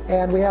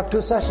 and we have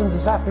 2 sessions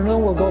this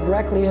afternoon. We'll go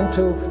directly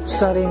into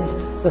studying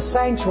the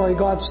sanctuary,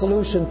 God's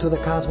solution to the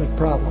cosmic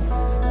problem.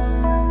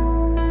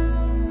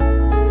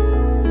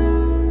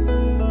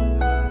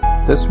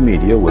 This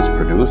media was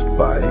produced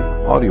by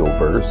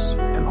Audioverse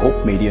and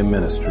Hope Media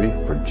Ministry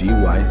for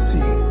GYC,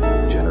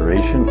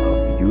 Generation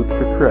of Youth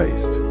for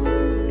Christ.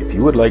 If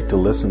you would like to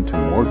listen to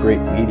more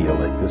great media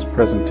like this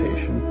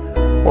presentation,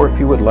 or if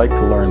you would like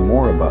to learn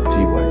more about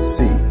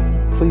GYC,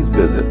 please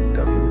visit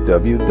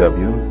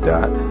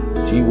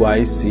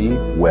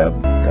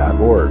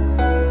www.gycweb.org.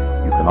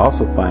 You can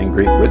also find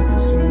great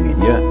witnessing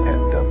media at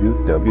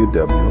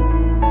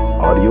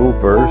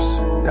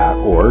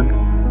www.audioverse.org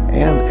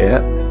and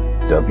at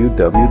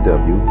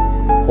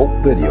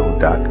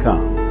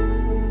www.hopevideo.com.